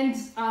 And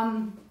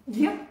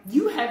yeah,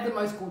 you have the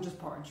most gorgeous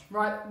porridge,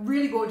 right?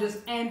 Really gorgeous.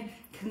 And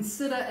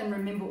consider and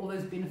remember all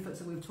those benefits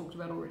that we've talked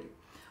about already.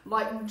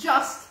 Like,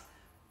 just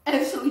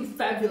absolutely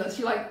fabulous.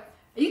 You're like,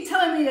 are you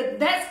telling me that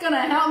that's going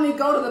to help me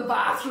go to the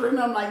bathroom?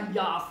 I'm like,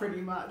 yeah,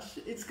 pretty much.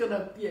 It's going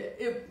to,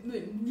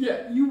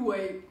 yeah, you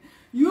wait.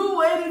 You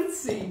wait and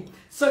see.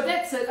 So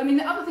that's it. I mean,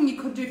 the other thing you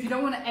could do if you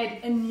don't want to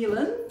add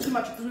inulin too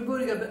much, because we've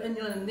already got a bit of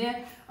inulin in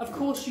there, of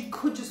course, you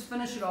could just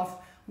finish it off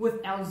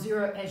with our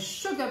zero as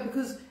sugar,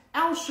 because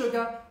our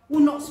sugar will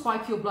not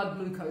spike your blood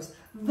glucose.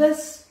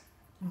 This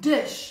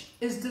dish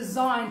is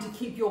designed to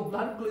keep your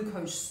blood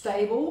glucose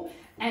stable,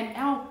 and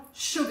our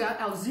sugar,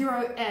 our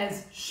zero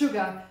as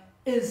sugar,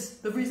 is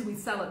the reason we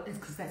sell it is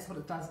because that's what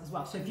it does as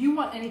well. So if you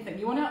want anything,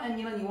 you want our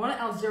inulin, you want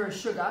our zero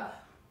sugar,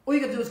 all you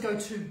got to do is go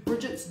to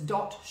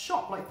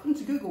bridgets.shop, like put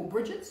into Google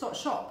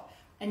bridgets.shop,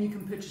 and you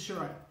can purchase your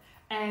own.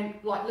 And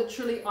like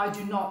literally,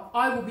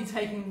 I will be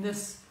taking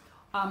this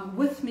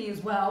with me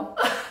as well.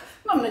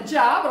 Not in a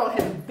jar, but I'll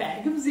have a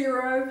bag of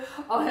zero,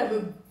 I'll have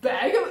a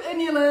bag of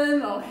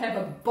inulin, I'll have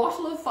a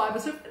bottle of fiber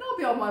soap, and I'll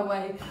be on my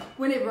way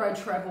whenever I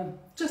travel,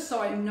 just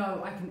so I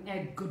know I can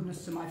add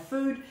goodness to my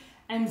food.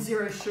 And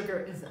zero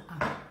sugar is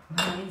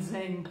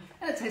amazing.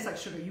 And it tastes like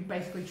sugar. You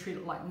basically treat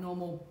it like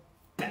normal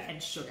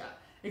bad sugar,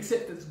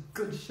 except it's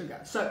good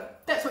sugar. So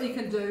that's what you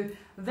can do.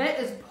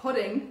 That is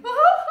pudding. Number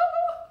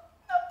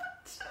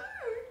 2.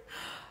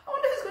 I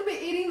wonder who's going to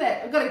be eating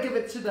that. I've got to give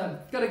it to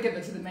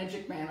the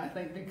Magic Man, I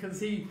think,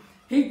 because he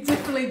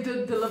definitely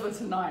did deliver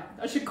tonight.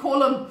 I should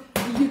call him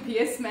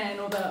the UPS man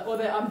or the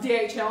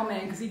DHL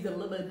man, because he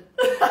delivered.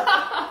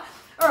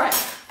 All right,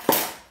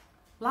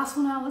 last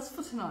one on our list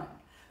for tonight.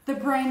 The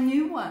brand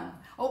new one.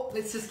 Oh,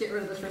 let's just get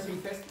rid of this recipe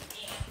first.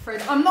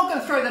 Fred, I'm not going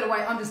to throw that away.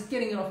 I'm just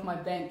getting it off my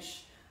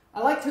bench.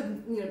 I like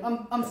to, you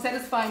know, I'm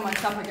satisfying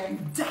myself by going,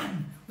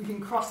 done. We can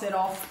cross that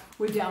off.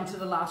 We're down to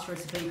the last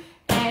recipe.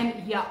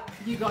 And yeah,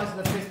 you guys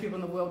are the first people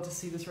in the world to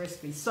see this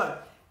recipe. So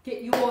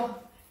get your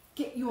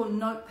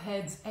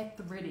notepads at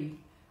the ready,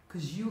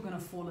 because you're going to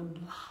fall in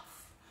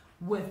love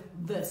with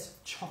this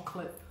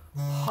chocolate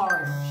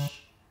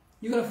porridge.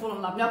 You're going to fall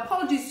in love. Now,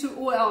 apologies to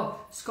all our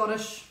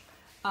Scottish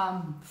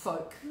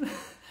folk,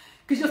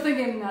 because you're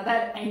thinking, now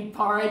that ain't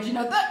porridge, you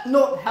know, that's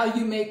not how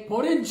you make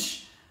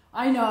porridge.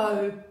 I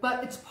know,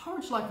 but it's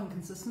porridge-like in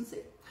consistency,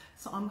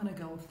 so I'm going to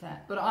go with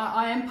that. But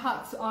I am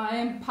part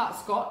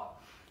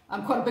Scot.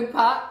 I'm quite a big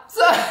part,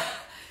 so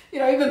you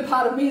know, even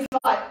part of me is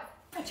like,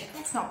 Bridget,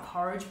 that's not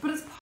porridge, but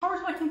it's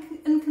porridge like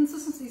in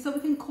consistency, so we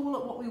can call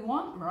it what we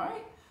want,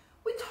 right?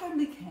 We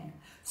totally can.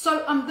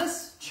 So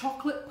this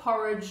chocolate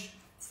porridge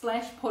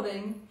slash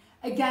pudding,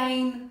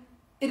 again,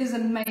 it is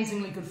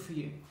amazingly good for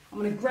you. I'm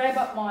going to grab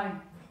up my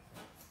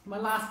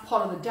last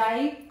pot of the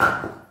day.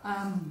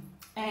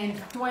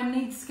 And do I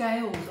need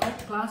scales? Oh,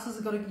 glasses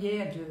have got to,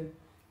 yeah, I do.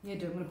 Yeah, I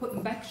do. I'm going to put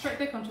them straight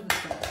back onto the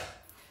scale.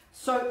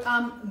 So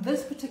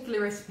this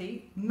particular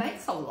recipe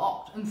makes a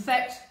lot. In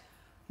fact,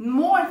 the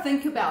more I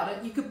think about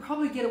it, you could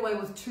probably get away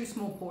with 2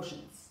 small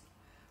portions.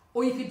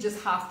 Or you could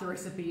just half the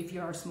recipe if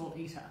you're a small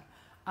eater.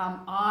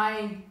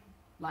 I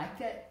like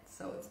it,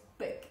 so it's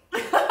big.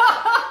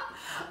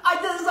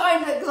 I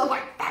designed it because I'm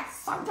like, that's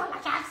so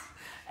delicious.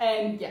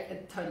 And yeah,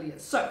 it totally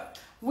is. So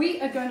we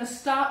are going to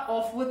start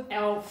off with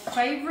our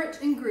favorite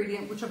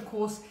ingredient, which of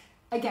course,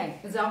 again,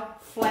 is our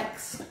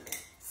flax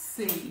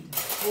seed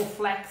or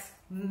flax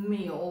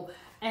meal.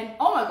 And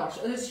oh my gosh,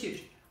 it is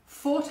huge.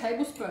 4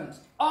 tablespoons.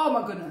 Oh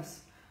my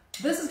goodness.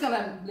 This is going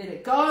to let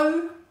it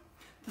go.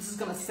 This is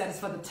going to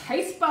satisfy the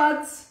taste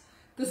buds.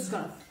 This is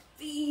going to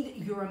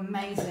feed your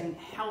amazing,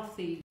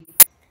 healthy,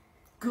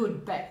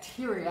 good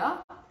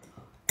bacteria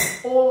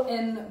all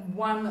in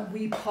one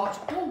wee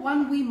pot or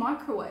one wee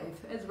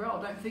microwave as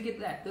well. Don't forget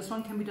that. This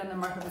one can be done in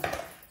the microwave.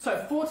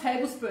 So 4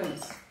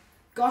 tablespoons.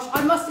 Gosh,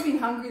 I must have been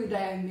hungry the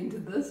day I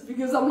invented this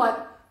because I'm like,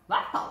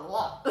 that's a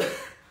lot.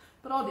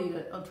 But I'll eat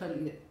it. I'll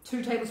totally eat it.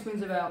 2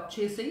 tablespoons of our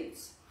chia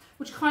seeds,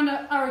 which kind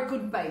of are a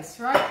good base,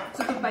 right? It's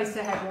a good base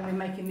to have when we're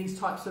making these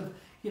types of,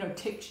 you know,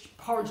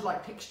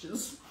 porridge-like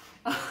textures,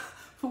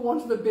 for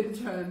want of a better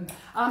term.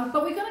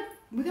 But we're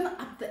gonna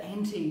up the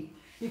ante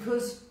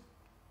because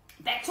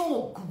that's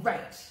all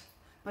great.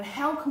 But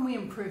how can we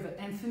improve it?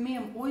 And for me,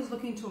 I'm always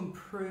looking to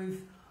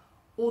improve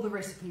all the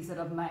recipes that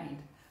I've made.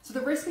 So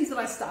the recipes that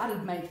I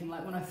started making,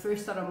 like when I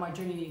first started my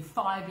journey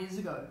 5 years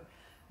ago,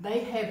 they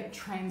have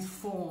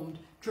transformed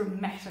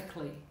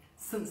dramatically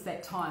since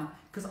that time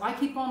because I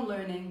keep on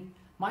learning.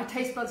 My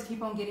taste buds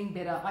keep on getting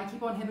better. I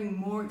keep on having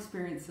more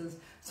experiences.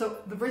 So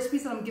the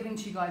recipes that I'm giving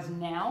to you guys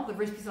now, the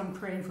recipes I'm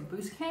creating for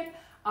Boost Camp,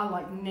 are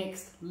like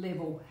next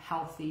level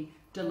healthy,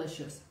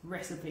 delicious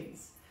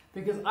recipes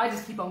because I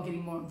just keep on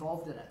getting more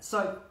involved in it.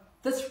 So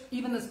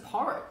even this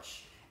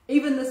porridge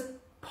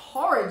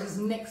is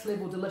next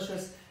level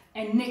delicious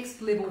and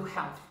next level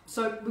health.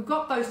 So we've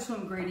got those 2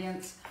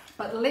 ingredients,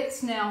 but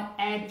let's now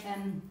add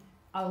in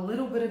a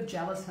little bit of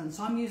gelatin.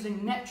 So I'm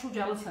using natural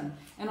gelatin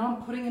and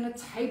I'm putting in a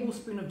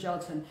tablespoon of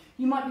gelatin.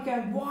 You might be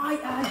going, why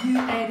are you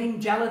adding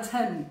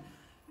gelatin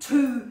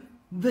to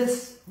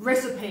this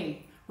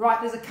recipe? Right,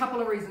 there's a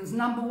couple of reasons.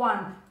 Number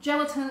 1,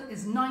 gelatin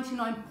is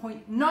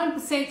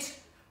 99.9%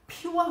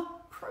 pure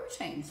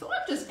protein. So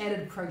I've just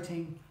added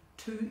protein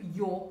to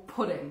your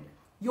pudding.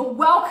 You're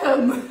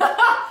welcome.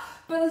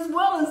 But as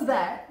well as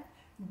that,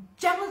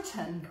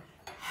 gelatin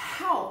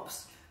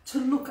helps to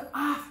look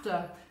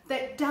after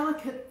that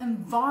delicate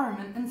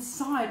environment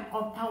inside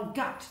of our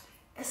gut,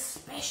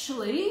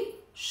 especially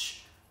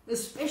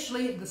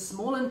the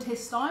small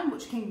intestine,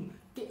 which can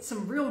get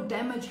some real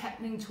damage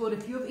happening to it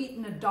if you've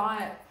eaten a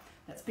diet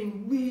that's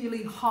been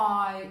really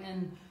high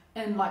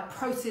in like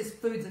processed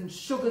foods and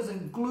sugars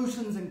and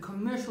glutens and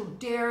commercial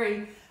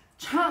dairy.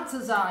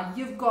 Chances are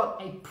you've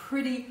got a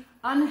pretty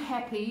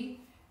unhappy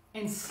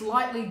and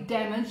slightly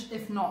damaged,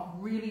 if not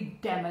really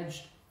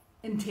damaged,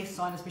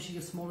 intestine, especially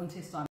your small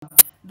intestine.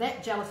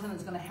 That gelatin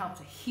is going to help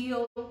to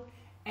heal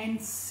and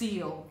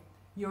seal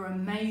your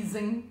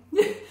amazing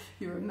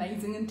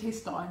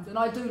intestines. And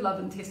I do love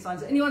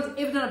intestines. Anyone's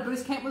ever done a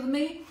Boost Camp with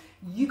me,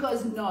 you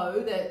guys know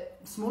that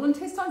small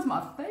intestine's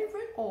my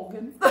favorite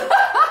organ.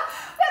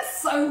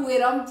 That's so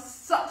weird. I'm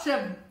such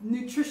a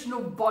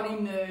nutritional body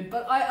nerd,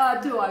 but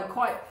I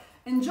quite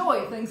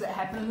enjoy things that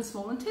happen in the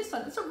small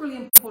intestine. It's a really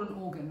important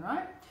organ,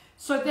 right?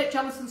 So that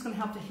gelatin's going to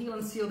help to heal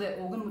and seal that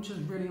organ, which is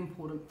really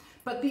important.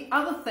 But the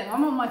other thing,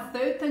 I'm on my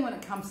 3rd thing when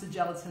it comes to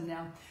gelatin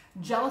now.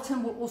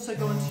 Gelatin will also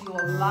go into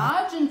your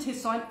large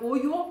intestine or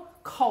your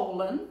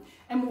colon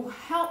and will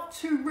help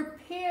to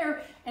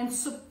repair and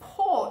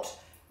support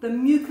the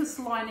mucus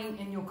lining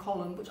in your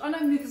colon, which I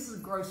know mucus is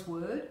a gross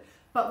word,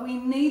 but we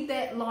need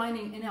that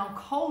lining in our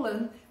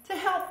colon to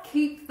help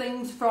keep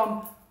things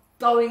from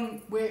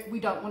going where we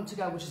don't want to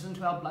go, which is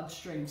into our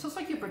bloodstream. So it's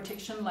like your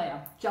protection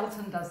layer.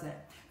 Gelatin does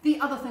that. The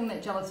other thing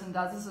that gelatin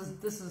does,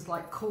 this is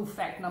like cool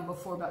fact number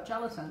 4 about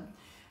gelatin,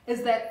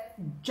 is that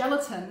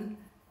gelatin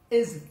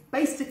is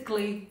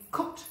basically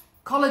cooked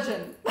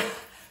collagen.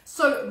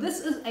 So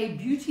this is a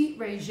beauty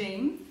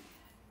regime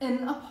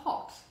in a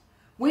pot.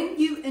 When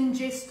you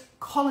ingest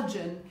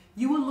collagen,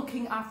 you are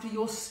looking after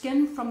your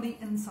skin from the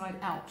inside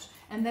out.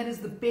 And that is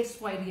the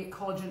best way to get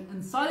collagen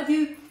inside of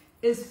you,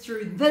 is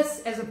through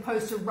this as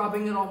opposed to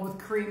rubbing it on with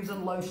creams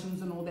and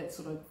lotions and all that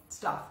sort of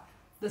stuff.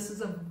 This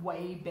is a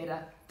way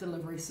better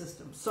delivery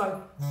system.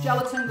 So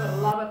gelatin, gotta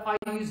love it.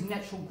 I use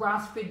natural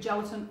grass-fed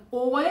gelatin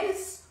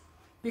always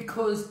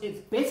because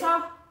it's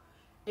better,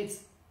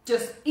 it's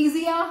just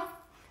easier,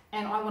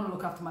 and I want to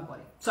look after my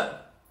body. So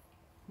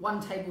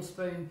 1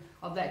 tablespoon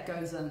of that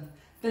goes in.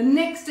 The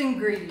next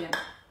ingredient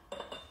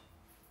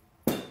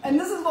And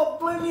this is what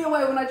blew me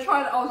away when I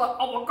tried it. I was like,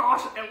 oh my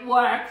gosh, it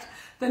worked.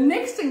 The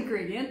next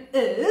ingredient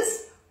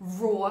is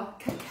raw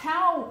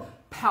cacao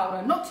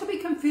powder, not to be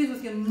confused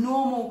with your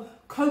normal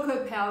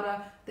cocoa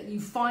powder that you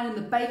find in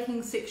the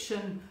baking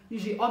section,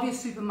 usually of your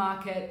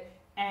supermarket.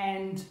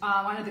 And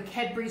I know the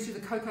Cadbury's do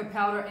the cocoa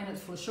powder and it's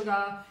full of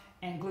sugar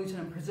and gluten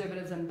and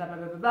preservatives and blah, blah,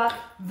 blah, blah, blah.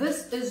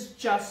 This is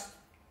just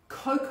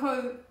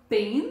cocoa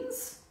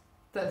beans,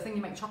 the thing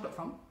you make chocolate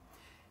from.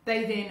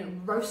 They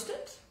then roast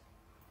it,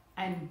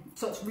 and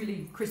so it's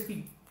really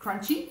crispy,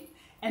 crunchy,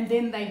 and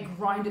then they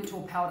grind it to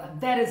a powder.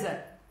 That is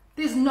it.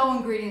 There's no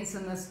ingredients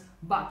in this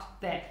but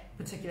that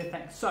particular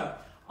thing. So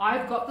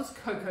I've got this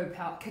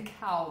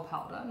cacao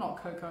powder,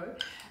 not cocoa,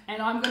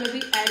 and I'm going to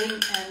be adding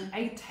in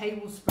a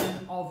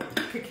tablespoon of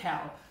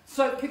cacao.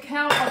 So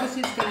cacao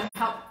obviously is going to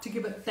help to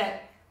give it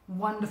that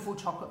wonderful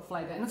chocolate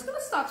flavor, and it's going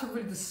to start to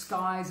really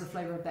disguise the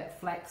flavor of that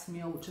flax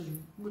meal,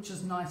 which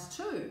is nice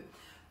too.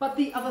 But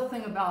the other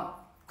thing about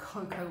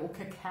cocoa or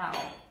cacao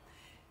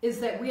is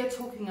that we are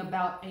talking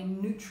about a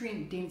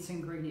nutrient dense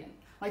ingredient.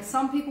 Like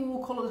some people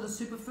will call it a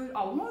superfood.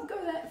 I won't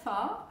go that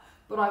far,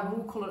 but I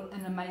will call it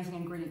an amazing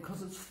ingredient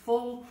because it's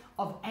full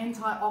of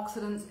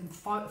antioxidants and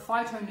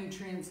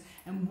phytonutrients.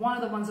 And one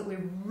of the ones that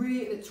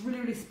it's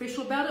really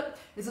special about it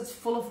is it's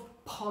full of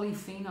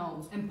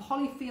polyphenols. And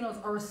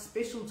polyphenols are a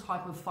special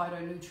type of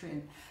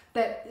phytonutrient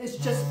that is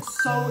just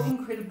so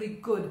incredibly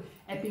good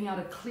at being able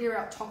to clear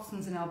out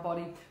toxins in our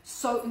body,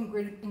 so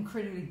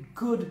incredibly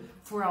good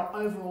for our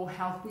overall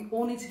health. We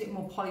all need to get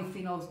more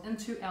polyphenols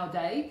into our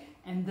day,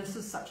 and this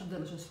is such a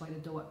delicious way to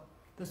do it.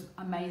 This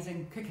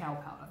amazing cacao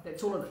powder,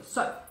 that's all it is.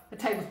 So a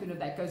tablespoon of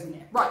that goes in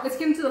there. Right, let's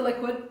get into the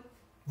liquid.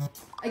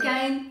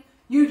 Again,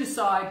 you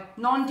decide,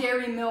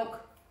 non-dairy milk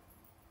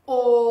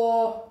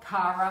or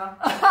Cara,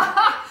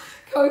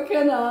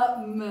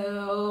 coconut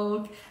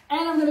milk. And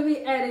I'm going to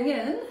be adding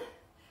in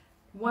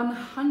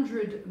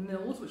 100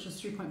 mils, which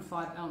is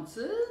 3.5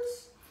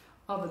 ounces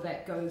of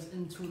that goes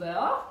into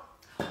there.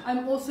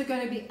 I'm also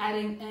going to be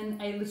adding in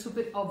a little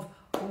bit of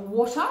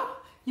water.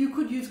 You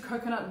could use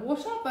coconut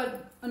water,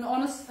 but in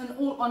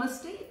all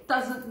honesty, it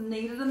doesn't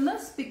need it in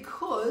this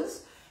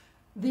because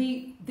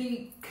the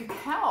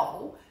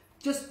cacao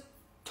just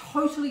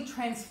totally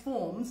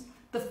transforms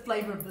the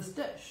flavor of this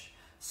dish.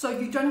 So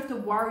you don't have to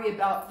worry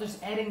about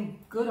just adding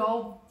good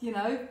old,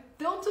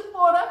 filtered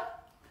water.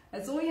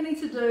 That's all you need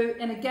to do.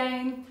 And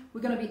again, we're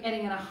going to be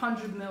adding in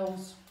 100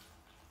 mils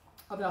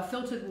of our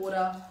filtered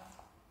water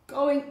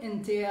going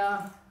in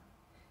there,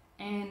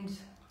 and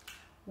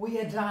we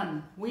are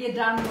done. We are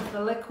done with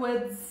the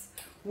liquids.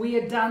 We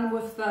are done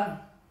with the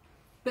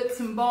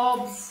bits and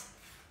bobs.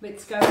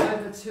 Let's go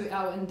over to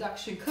our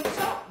induction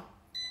cooktop.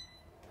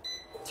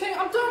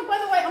 I'm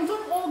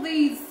doing all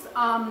these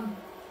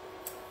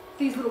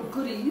little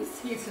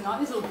goodies here tonight,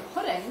 these little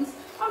puddings.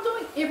 I'm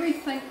doing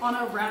everything on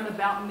around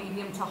about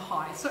medium to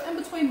high. So in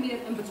between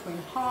medium, in between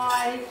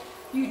high.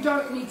 You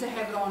don't need to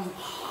have it on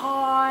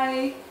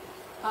high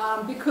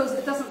because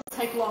it doesn't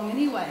take long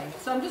anyway.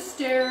 So I'm just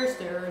stir,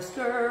 stir,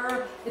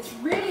 stir. It's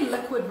really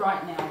liquid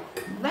right now.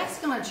 That's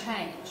going to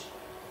change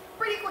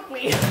pretty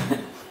quickly.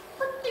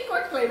 Pretty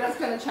quickly that's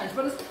going to change.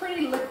 But it's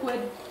pretty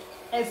liquid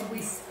as we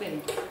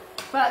speak.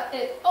 But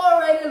it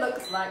already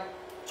looks like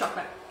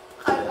chocolate.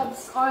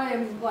 I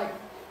am like,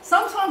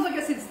 sometimes like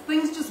I said,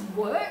 things just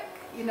work,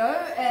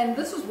 and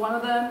this was one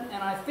of them,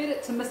 and I fed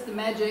it to Mr.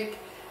 Magic,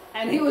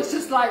 and he was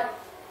just like,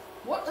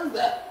 what is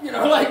that?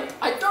 Like,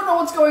 I don't know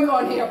what's going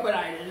on here, but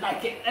I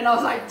like it. And I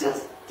was like,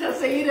 just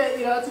eat it,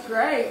 it's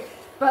great.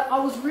 But I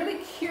was really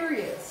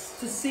curious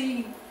to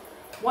see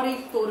what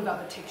he thought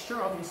about the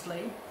texture,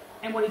 obviously,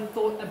 and what he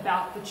thought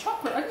about the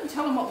chocolate. I didn't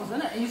tell him what was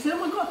in it, and he said,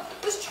 oh my God,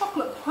 this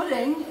chocolate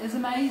pudding is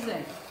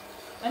amazing.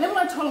 And then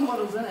when I told him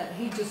what was in it,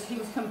 he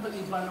was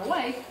completely blown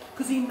away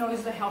because he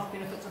knows the health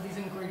benefits of these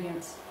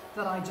ingredients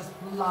that I just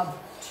love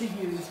to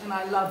use and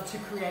I love to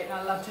create and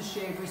I love to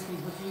share recipes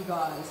with you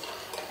guys.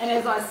 And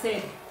as I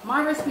said,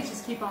 my recipes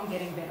just keep on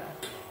getting better.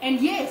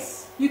 And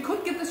yes, you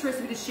could give this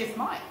recipe to Chef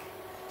Mike.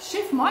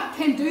 Chef Mike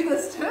can do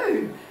this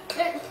too.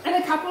 In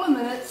a couple of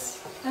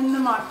minutes, in the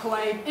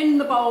microwave, in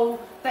the bowl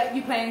that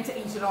you plan to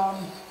eat it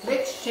on,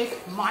 let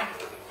Chef Mike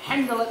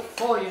handle it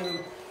for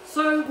you.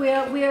 So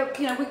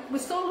we're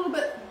still a little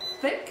bit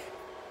thin.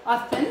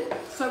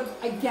 So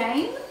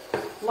again,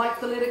 like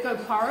the Let It Go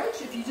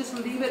porridge, if you just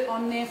leave it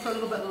on there for a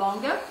little bit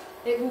longer,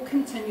 it will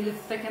continue to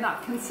thicken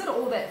up. Consider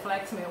all that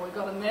flax meal we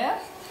got in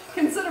there.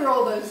 Consider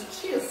all those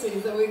chia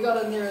seeds that we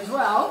got in there as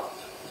well.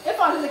 If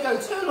I let it go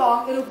too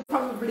long, it'll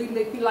probably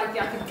be like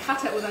I can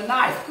cut it with a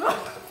knife.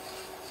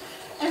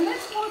 And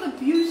that's one of the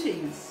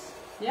beauties.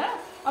 Yeah,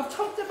 I've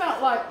talked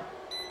about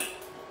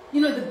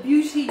the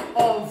beauty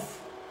of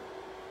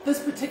this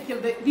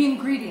particular, the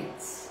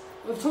ingredients.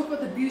 We've talked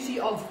about the beauty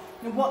of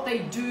what they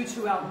do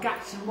to our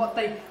gut and what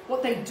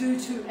they do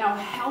to our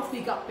healthy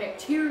gut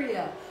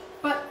bacteria.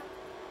 But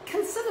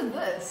consider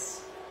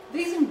this.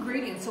 These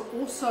ingredients are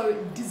also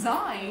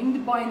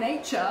designed by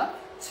nature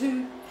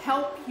to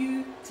help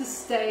you to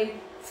stay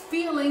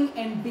feeling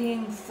and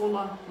being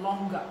fuller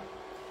longer.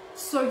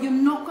 So you're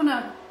not going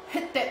to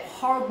hit that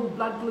horrible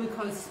blood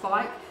glucose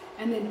spike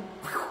and then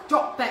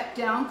drop back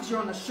down because you're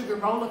on a sugar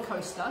roller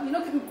coaster. You're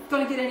not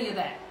going to get any of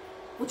that,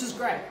 which is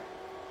great.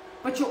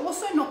 But you're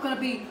also not going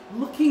to be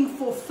looking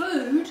for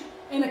food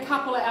in a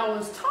couple of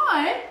hours'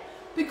 time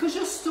because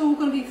you're still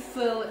going to be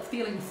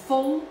feeling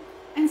full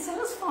and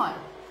satisfied.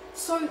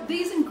 So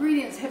these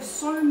ingredients have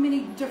so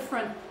many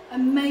different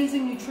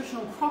amazing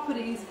nutritional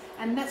properties,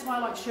 and that's why I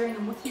like sharing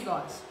them with you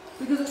guys,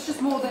 because it's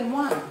just more than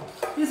one.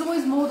 There's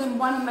always more than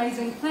one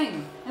amazing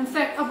thing. In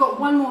fact, I've got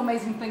one more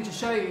amazing thing to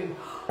show you.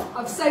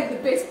 I've saved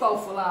the best bowl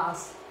for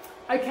last.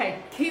 Okay,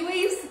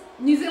 Kiwis,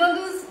 New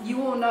Zealanders,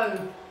 you all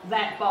know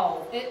that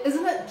bowl.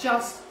 Isn't it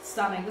just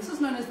stunning? This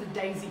is known as the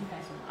daisy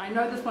pattern. I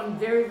know this one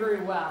very,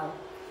 very well.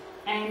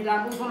 And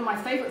it was one of my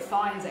favourite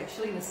finds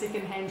actually in a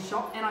second-hand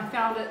shop, and I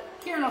found it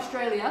here in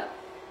Australia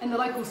in the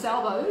local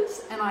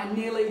salvos, and I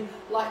nearly,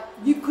 like,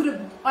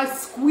 I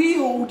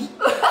squealed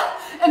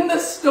in the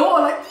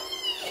store, like,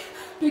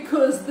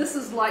 because this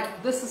is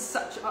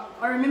such,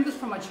 I remember this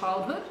from my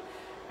childhood,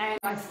 and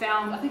I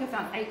think I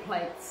found 8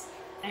 plates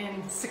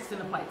and 6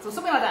 dinner plates, or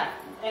something like that,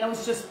 and it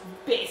was just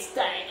best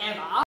day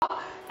ever,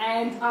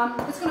 and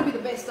it's going to be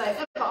the best day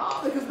ever,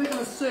 because we're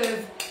going to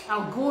serve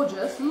our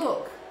gorgeous,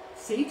 look,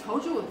 see,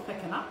 told you we'd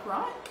thicken up,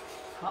 right?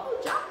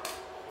 Told ya.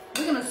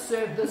 We're going to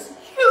serve this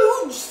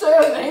huge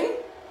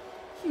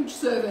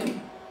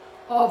serving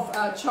of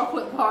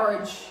chocolate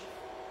porridge.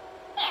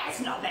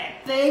 It's not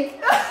that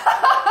big.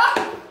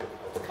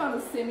 It's kind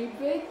of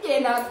semi-big. Yeah,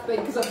 no, it's big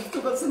because I've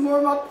still got some more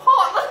in my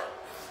pot.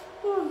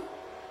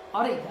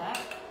 I'd eat that.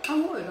 I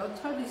would. I'd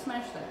totally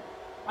smash that.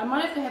 I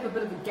might have to have a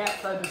bit of a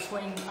gap though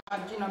between,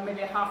 you know,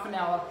 maybe a half an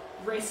hour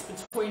rest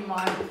between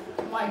my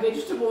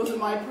vegetables and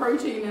my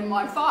protein and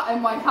my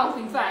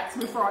healthy fats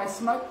before I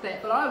smoke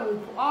that. But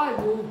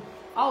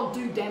I'll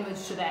do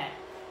damage to that.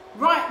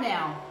 Right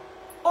now,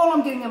 all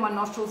I'm getting in my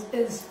nostrils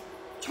is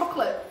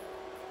chocolate.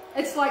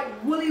 It's like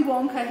Willy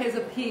Wonka has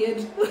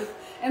appeared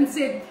and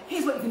said,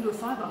 here's what you can do with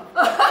fibre.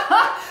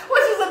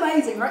 Which is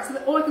amazing, right? So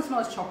all I can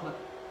smell is chocolate.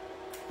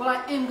 But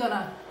I am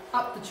gonna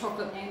up the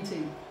chocolate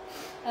ante.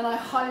 And I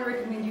highly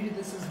recommend you do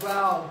this as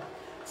well.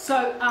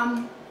 So,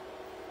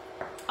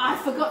 I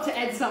forgot to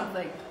add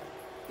something.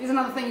 There's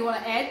another thing you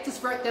want to add.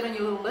 Just write that on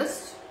your little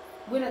list.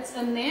 When it's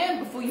in there,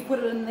 before you put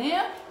it in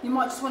there, you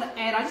might just want to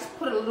add, I just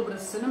put a little bit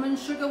of cinnamon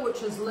sugar,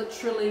 which is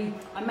literally,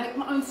 I make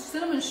my own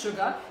cinnamon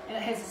sugar, and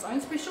it has its own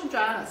special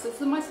jar, and it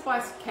sits in my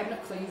spice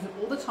cabinet because I use it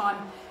all the time.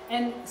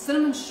 And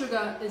cinnamon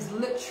sugar is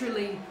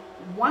literally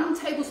 1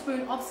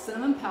 tablespoon of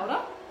cinnamon powder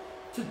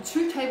to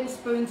 2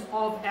 tablespoons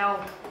of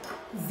our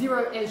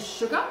zero-as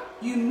sugar.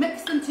 You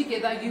mix them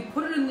together, you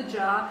put it in the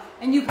jar,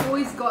 and you've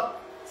always got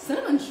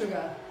cinnamon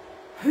sugar.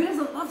 Who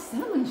doesn't love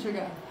cinnamon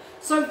sugar?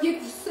 So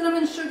you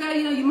cinnamon sugar,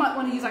 you know, you might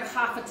want to use like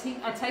half a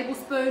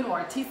tablespoon or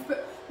a teaspoon.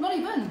 Not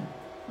even.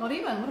 What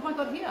have I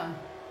got here?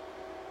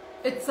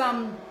 It's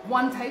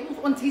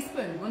 1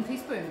 teaspoon.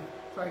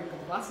 Sorry, I've got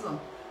the glasses on.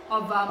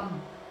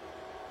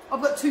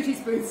 I've got 2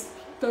 teaspoons.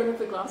 Don't have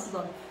the glasses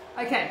on.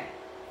 Okay.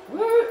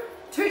 Woo!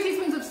 2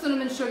 teaspoons of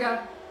cinnamon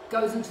sugar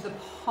goes into the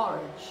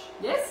porridge.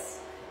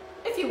 Yes?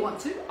 If you want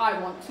to, I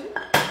want to.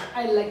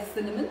 I like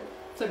cinnamon,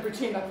 so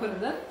pretend I put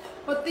it in.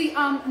 But the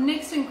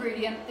next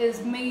ingredient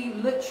is me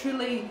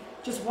literally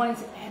just wanting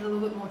to add a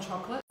little bit more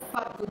chocolate,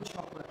 but good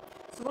chocolate.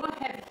 So what I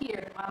have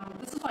here,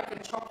 this is like a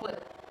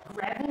chocolate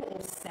gravel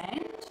or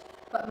sand,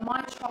 but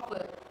my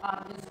chocolate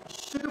is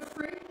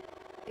sugar-free,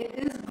 it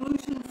is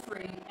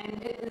gluten-free,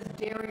 and it is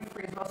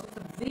dairy-free as well. So it's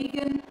a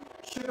vegan,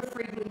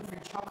 sugar-free, gluten-free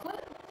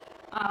chocolate.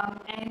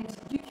 And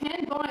you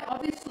can buy,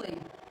 obviously,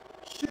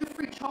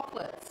 sugar-free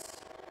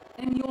chocolates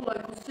in your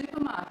local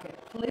supermarket.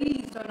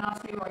 Please don't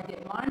ask me where I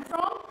get mine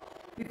from,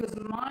 because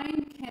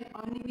mine can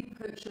only be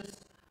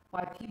purchased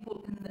by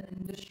people in the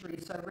industry,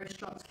 so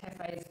restaurants,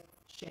 cafes,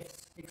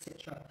 chefs,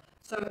 etc.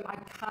 So I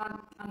can't,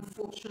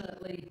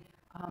 unfortunately,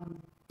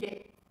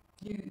 get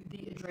you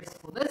the address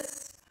for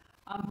this,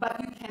 but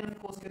you can, of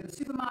course, go to the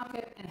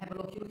supermarket and have a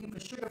look. You're looking for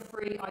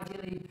sugar-free,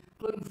 ideally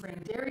gluten-free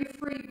and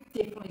dairy-free,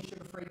 definitely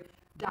sugar-free,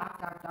 dark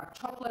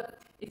chocolate.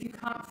 If you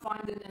can't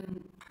find it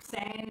in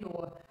sand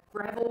or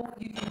gravel,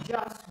 you can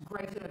just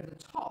grate it over the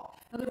top.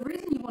 Now, the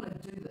reason you want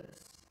to do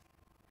this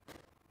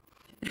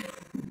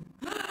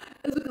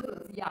is because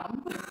it's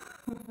yum.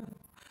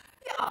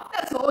 Yeah,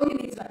 that's all you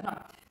need to know. No,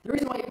 the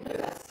reason why you do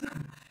this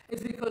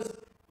is because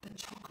the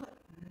chocolate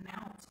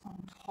melts on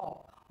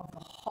top of the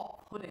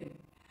hot pudding.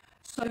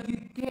 So you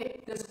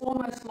get this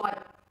almost like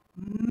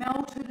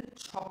melted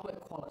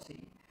chocolate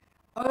quality.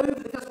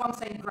 That's why I'm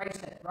saying grate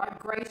it, right?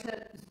 Grate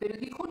it is better.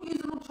 You could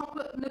use little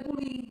chocolate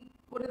nibbly,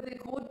 what are they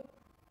called?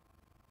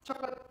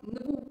 Chocolate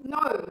nibble?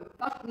 No,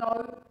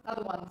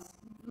 other ones,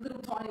 little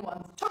tiny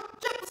ones.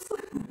 Chocolate chips.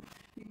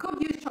 You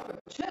could use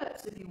chocolate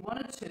chips if you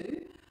wanted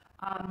to,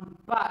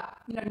 but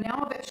you know,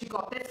 now I've actually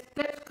got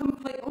that's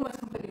almost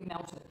completely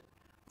melted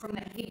from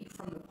the heat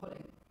from the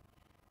pudding,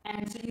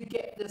 and so you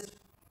get this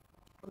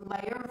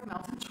layer of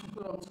melted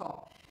chocolate on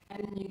top,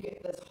 and then you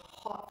get this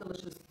hot,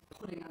 delicious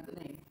pudding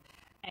underneath.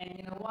 And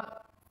you know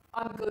what?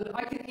 I'm good.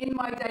 I can end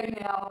my day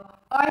now.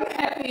 I'm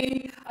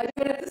happy. I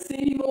don't have to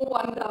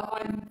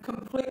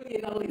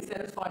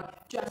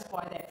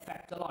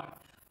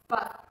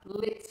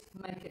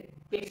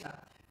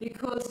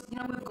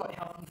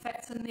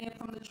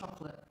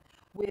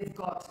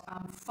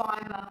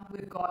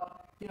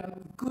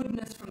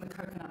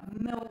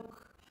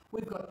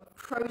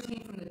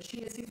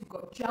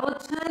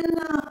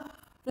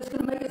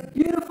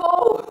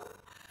beautiful.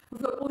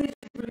 We've got all these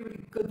really,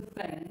 really good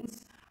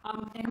things.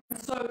 And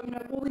so, you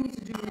know, all we need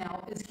to do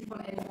now is keep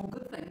on adding more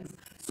good things.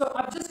 So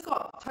I've just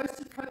got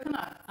toasted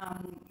coconut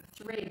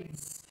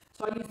threads.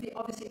 So I use the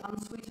obviously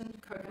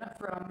unsweetened coconut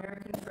for our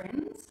American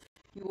friends.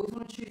 You always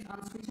want to choose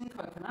unsweetened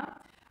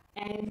coconut.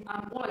 And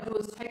all I do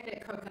is take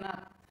that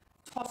coconut,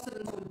 toss it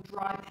into a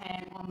dry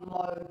pan on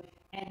low,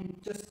 and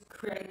just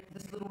create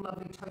this little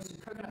lovely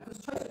toasted coconut, because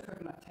toasted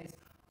coconut tastes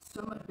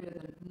so much better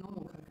than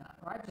normal coconut,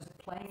 right? Just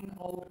plain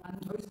old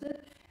untoasted,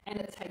 and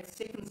it takes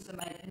seconds to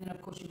make. And then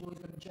of course you've always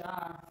got a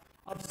jar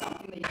of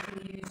something that you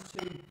can use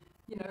to,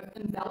 you know,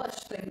 embellish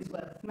things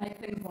with, make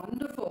things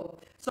wonderful.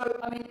 So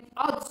I mean,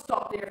 I'd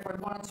stop there if I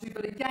wanted to,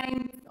 but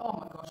again, oh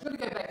my gosh, I've got to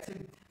go back to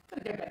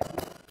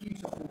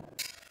beautiful,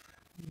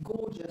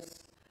 gorgeous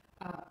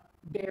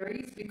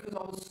berries, because I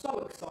was so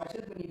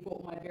excited when he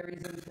brought my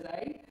berries in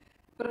today.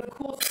 But of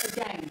course,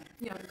 again,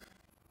 you know,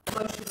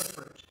 low sugar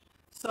fruit.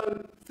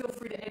 So feel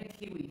free to add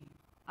kiwi.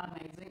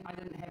 Amazing. I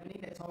didn't have any,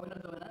 that's why we're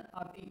not doing it.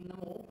 I've eaten them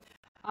all.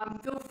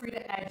 Feel free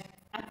to add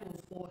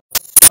apples or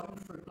stone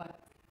fruit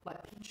like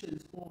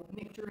peaches or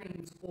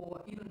nectarines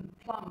or even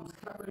plums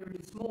cut up really,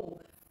 really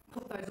small.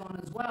 Put those on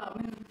as well.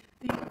 I mean,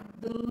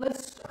 the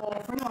list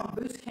of, for anyone on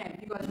Boost Camp,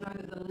 you guys know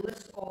that the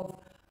list of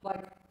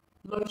like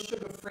low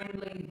sugar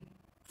friendly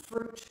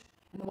fruit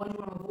and the ones you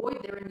want to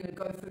avoid, they're in your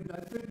Go Food,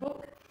 No Food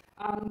book.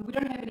 We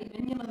don't have any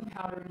inulin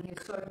powder in here,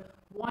 so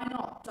why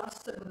not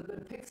dust it with a bit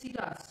of pixie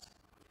dust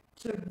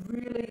to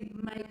really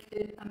make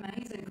it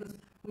amazing, because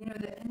we know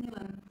that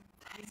inulin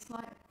tastes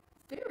like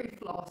fairy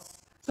floss.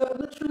 So it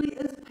literally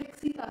is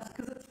pixie dust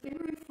because it's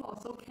fairy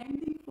floss or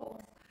candy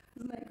floss.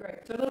 Isn't that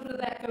great? So a little bit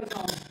of that goes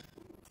on.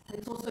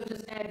 Let's also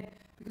just add,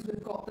 because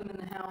we've got them in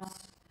the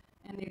house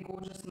and they're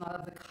gorgeous and I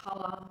love the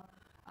colour,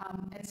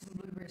 add some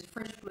blueberries,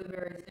 fresh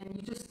blueberries, and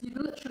you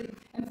literally,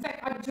 in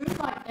fact, I do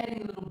like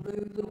adding little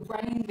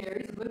brain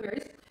berries, the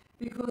blueberries,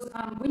 because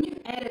when you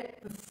add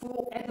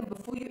them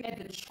before you add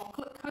the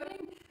chocolate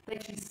coating, they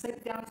actually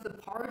sink down to the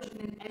porridge, and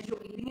then as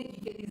you're eating it,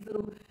 you get these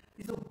little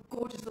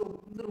gorgeous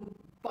little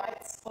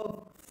bites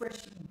of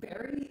fresh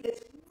berry.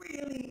 It's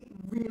really,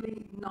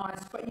 really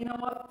nice. But you know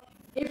what?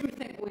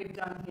 Everything we've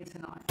done here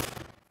tonight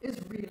is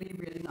really,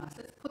 really nice.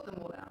 Let's put them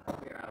all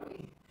out. Where are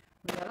we?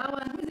 Where's the other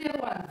one? Where's the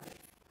other one?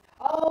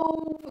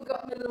 Oh,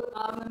 forgot my little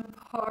almond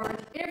porridge.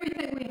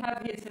 Everything we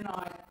have here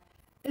tonight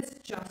is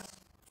just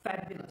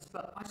fabulous.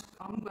 But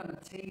I'm going to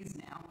tease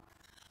now.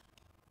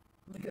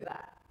 Look at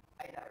that.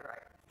 I know,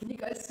 right? Can you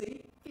guys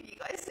see? Can you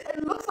guys see?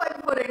 It looks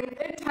like pudding.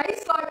 It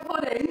tastes like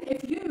pudding.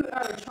 If you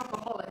are a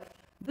chocoholic,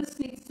 this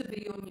needs to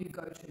be your new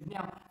go-to.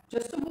 Now,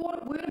 just a word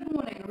of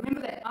warning.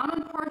 Remember that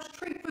almond porridge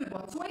treat food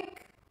once a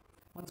week.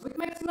 Once a week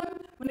maximum.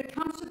 When it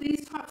comes to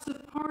these types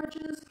of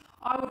porridges,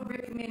 I would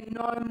recommend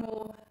no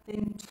more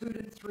than 2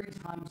 to 3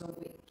 times a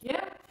week.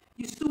 Yeah?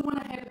 You still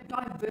want to have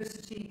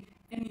diversity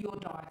in your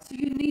diet. So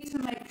you need to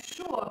make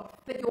sure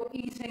that you're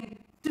eating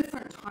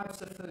different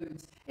types of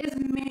foods, as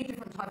many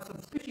different types of,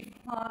 especially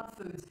plant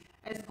foods,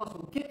 as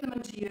possible. Get them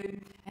into you,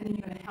 and then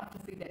you're going to help to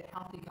feed that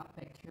healthy gut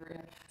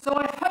bacteria. So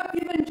I hope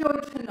you've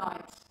enjoyed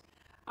tonight.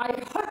 I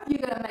hope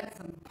you're going to make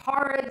some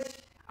porridge.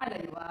 I know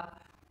you are.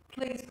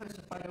 Please post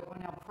a photo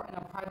on our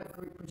private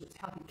group, Bridget's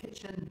Healthy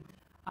Kitchen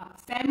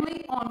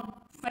family on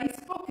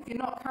Facebook. If you're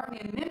not currently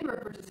a member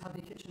of Bridget's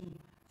Healthy Kitchen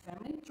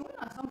family, join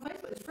us on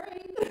Facebook. It's free.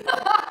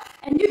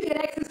 And you get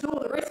access to all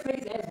the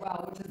recipes as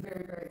well, which is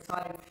very, very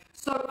exciting.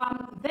 So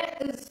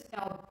that is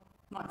our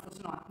night for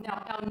tonight.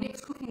 Now, our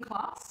next cooking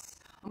class,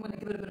 I'm going to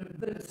give it a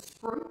bit of a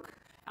spruik.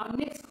 Our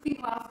next cooking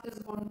class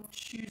is on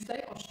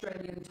Tuesday,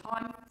 Australian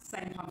time,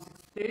 same time,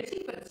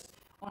 6:30, but it's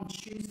on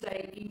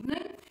Tuesday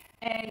evening,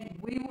 and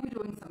we will be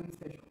doing something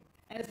special.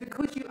 And it's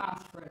because you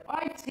asked for it.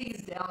 I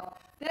teased out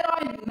that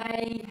I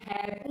may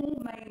have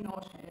or may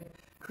not have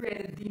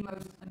created the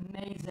most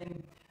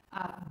amazing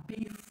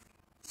beef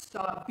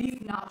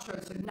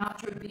nachos, so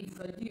nacho beef,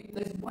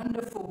 those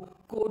wonderful,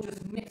 gorgeous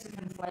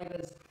Mexican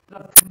flavors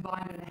that I've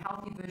combined in a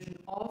healthy version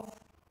of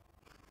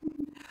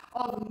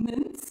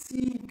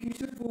mincy,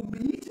 beautiful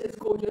meat. It's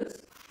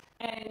gorgeous.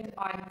 And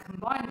I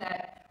combined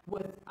that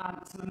with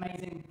some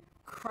amazing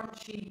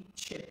crunchy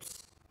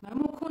chips. No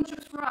more corn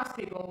chips for us,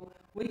 people.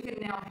 We can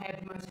now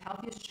have the most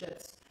healthiest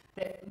chips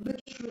that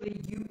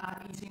literally you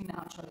are eating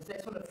nachos.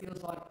 That's what it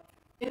feels like.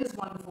 It is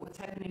wonderful. It's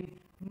happening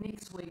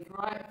next week,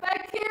 right?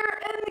 Back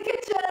here in the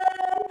kitchen.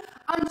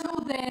 Until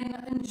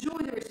then, enjoy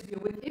the rest of your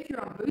week. If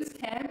you're on Boost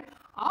Camp,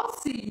 I'll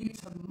see you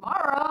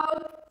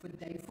tomorrow for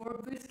day 4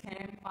 of Boost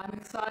Camp. I'm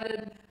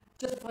excited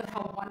just for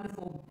how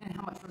wonderful and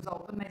how much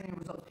amazing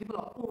results people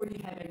are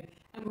already having.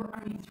 And we're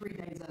only 3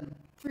 days in.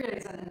 3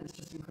 days in, and it's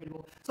just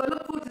incredible. So I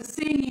look forward to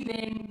seeing you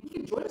then. You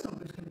can join us on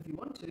Boost Camp if you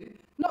want to.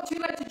 Not too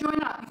late to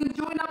join up. You can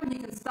join up and you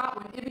can start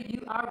whenever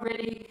you are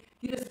ready.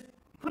 You just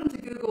put into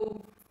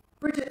Google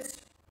Bridget's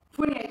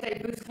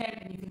 28-day Boost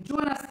Camp and you can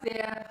join us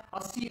there.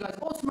 I'll see you guys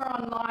all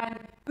tomorrow online.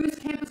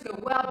 Boost Campers, go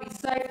well, be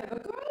safe, have a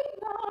good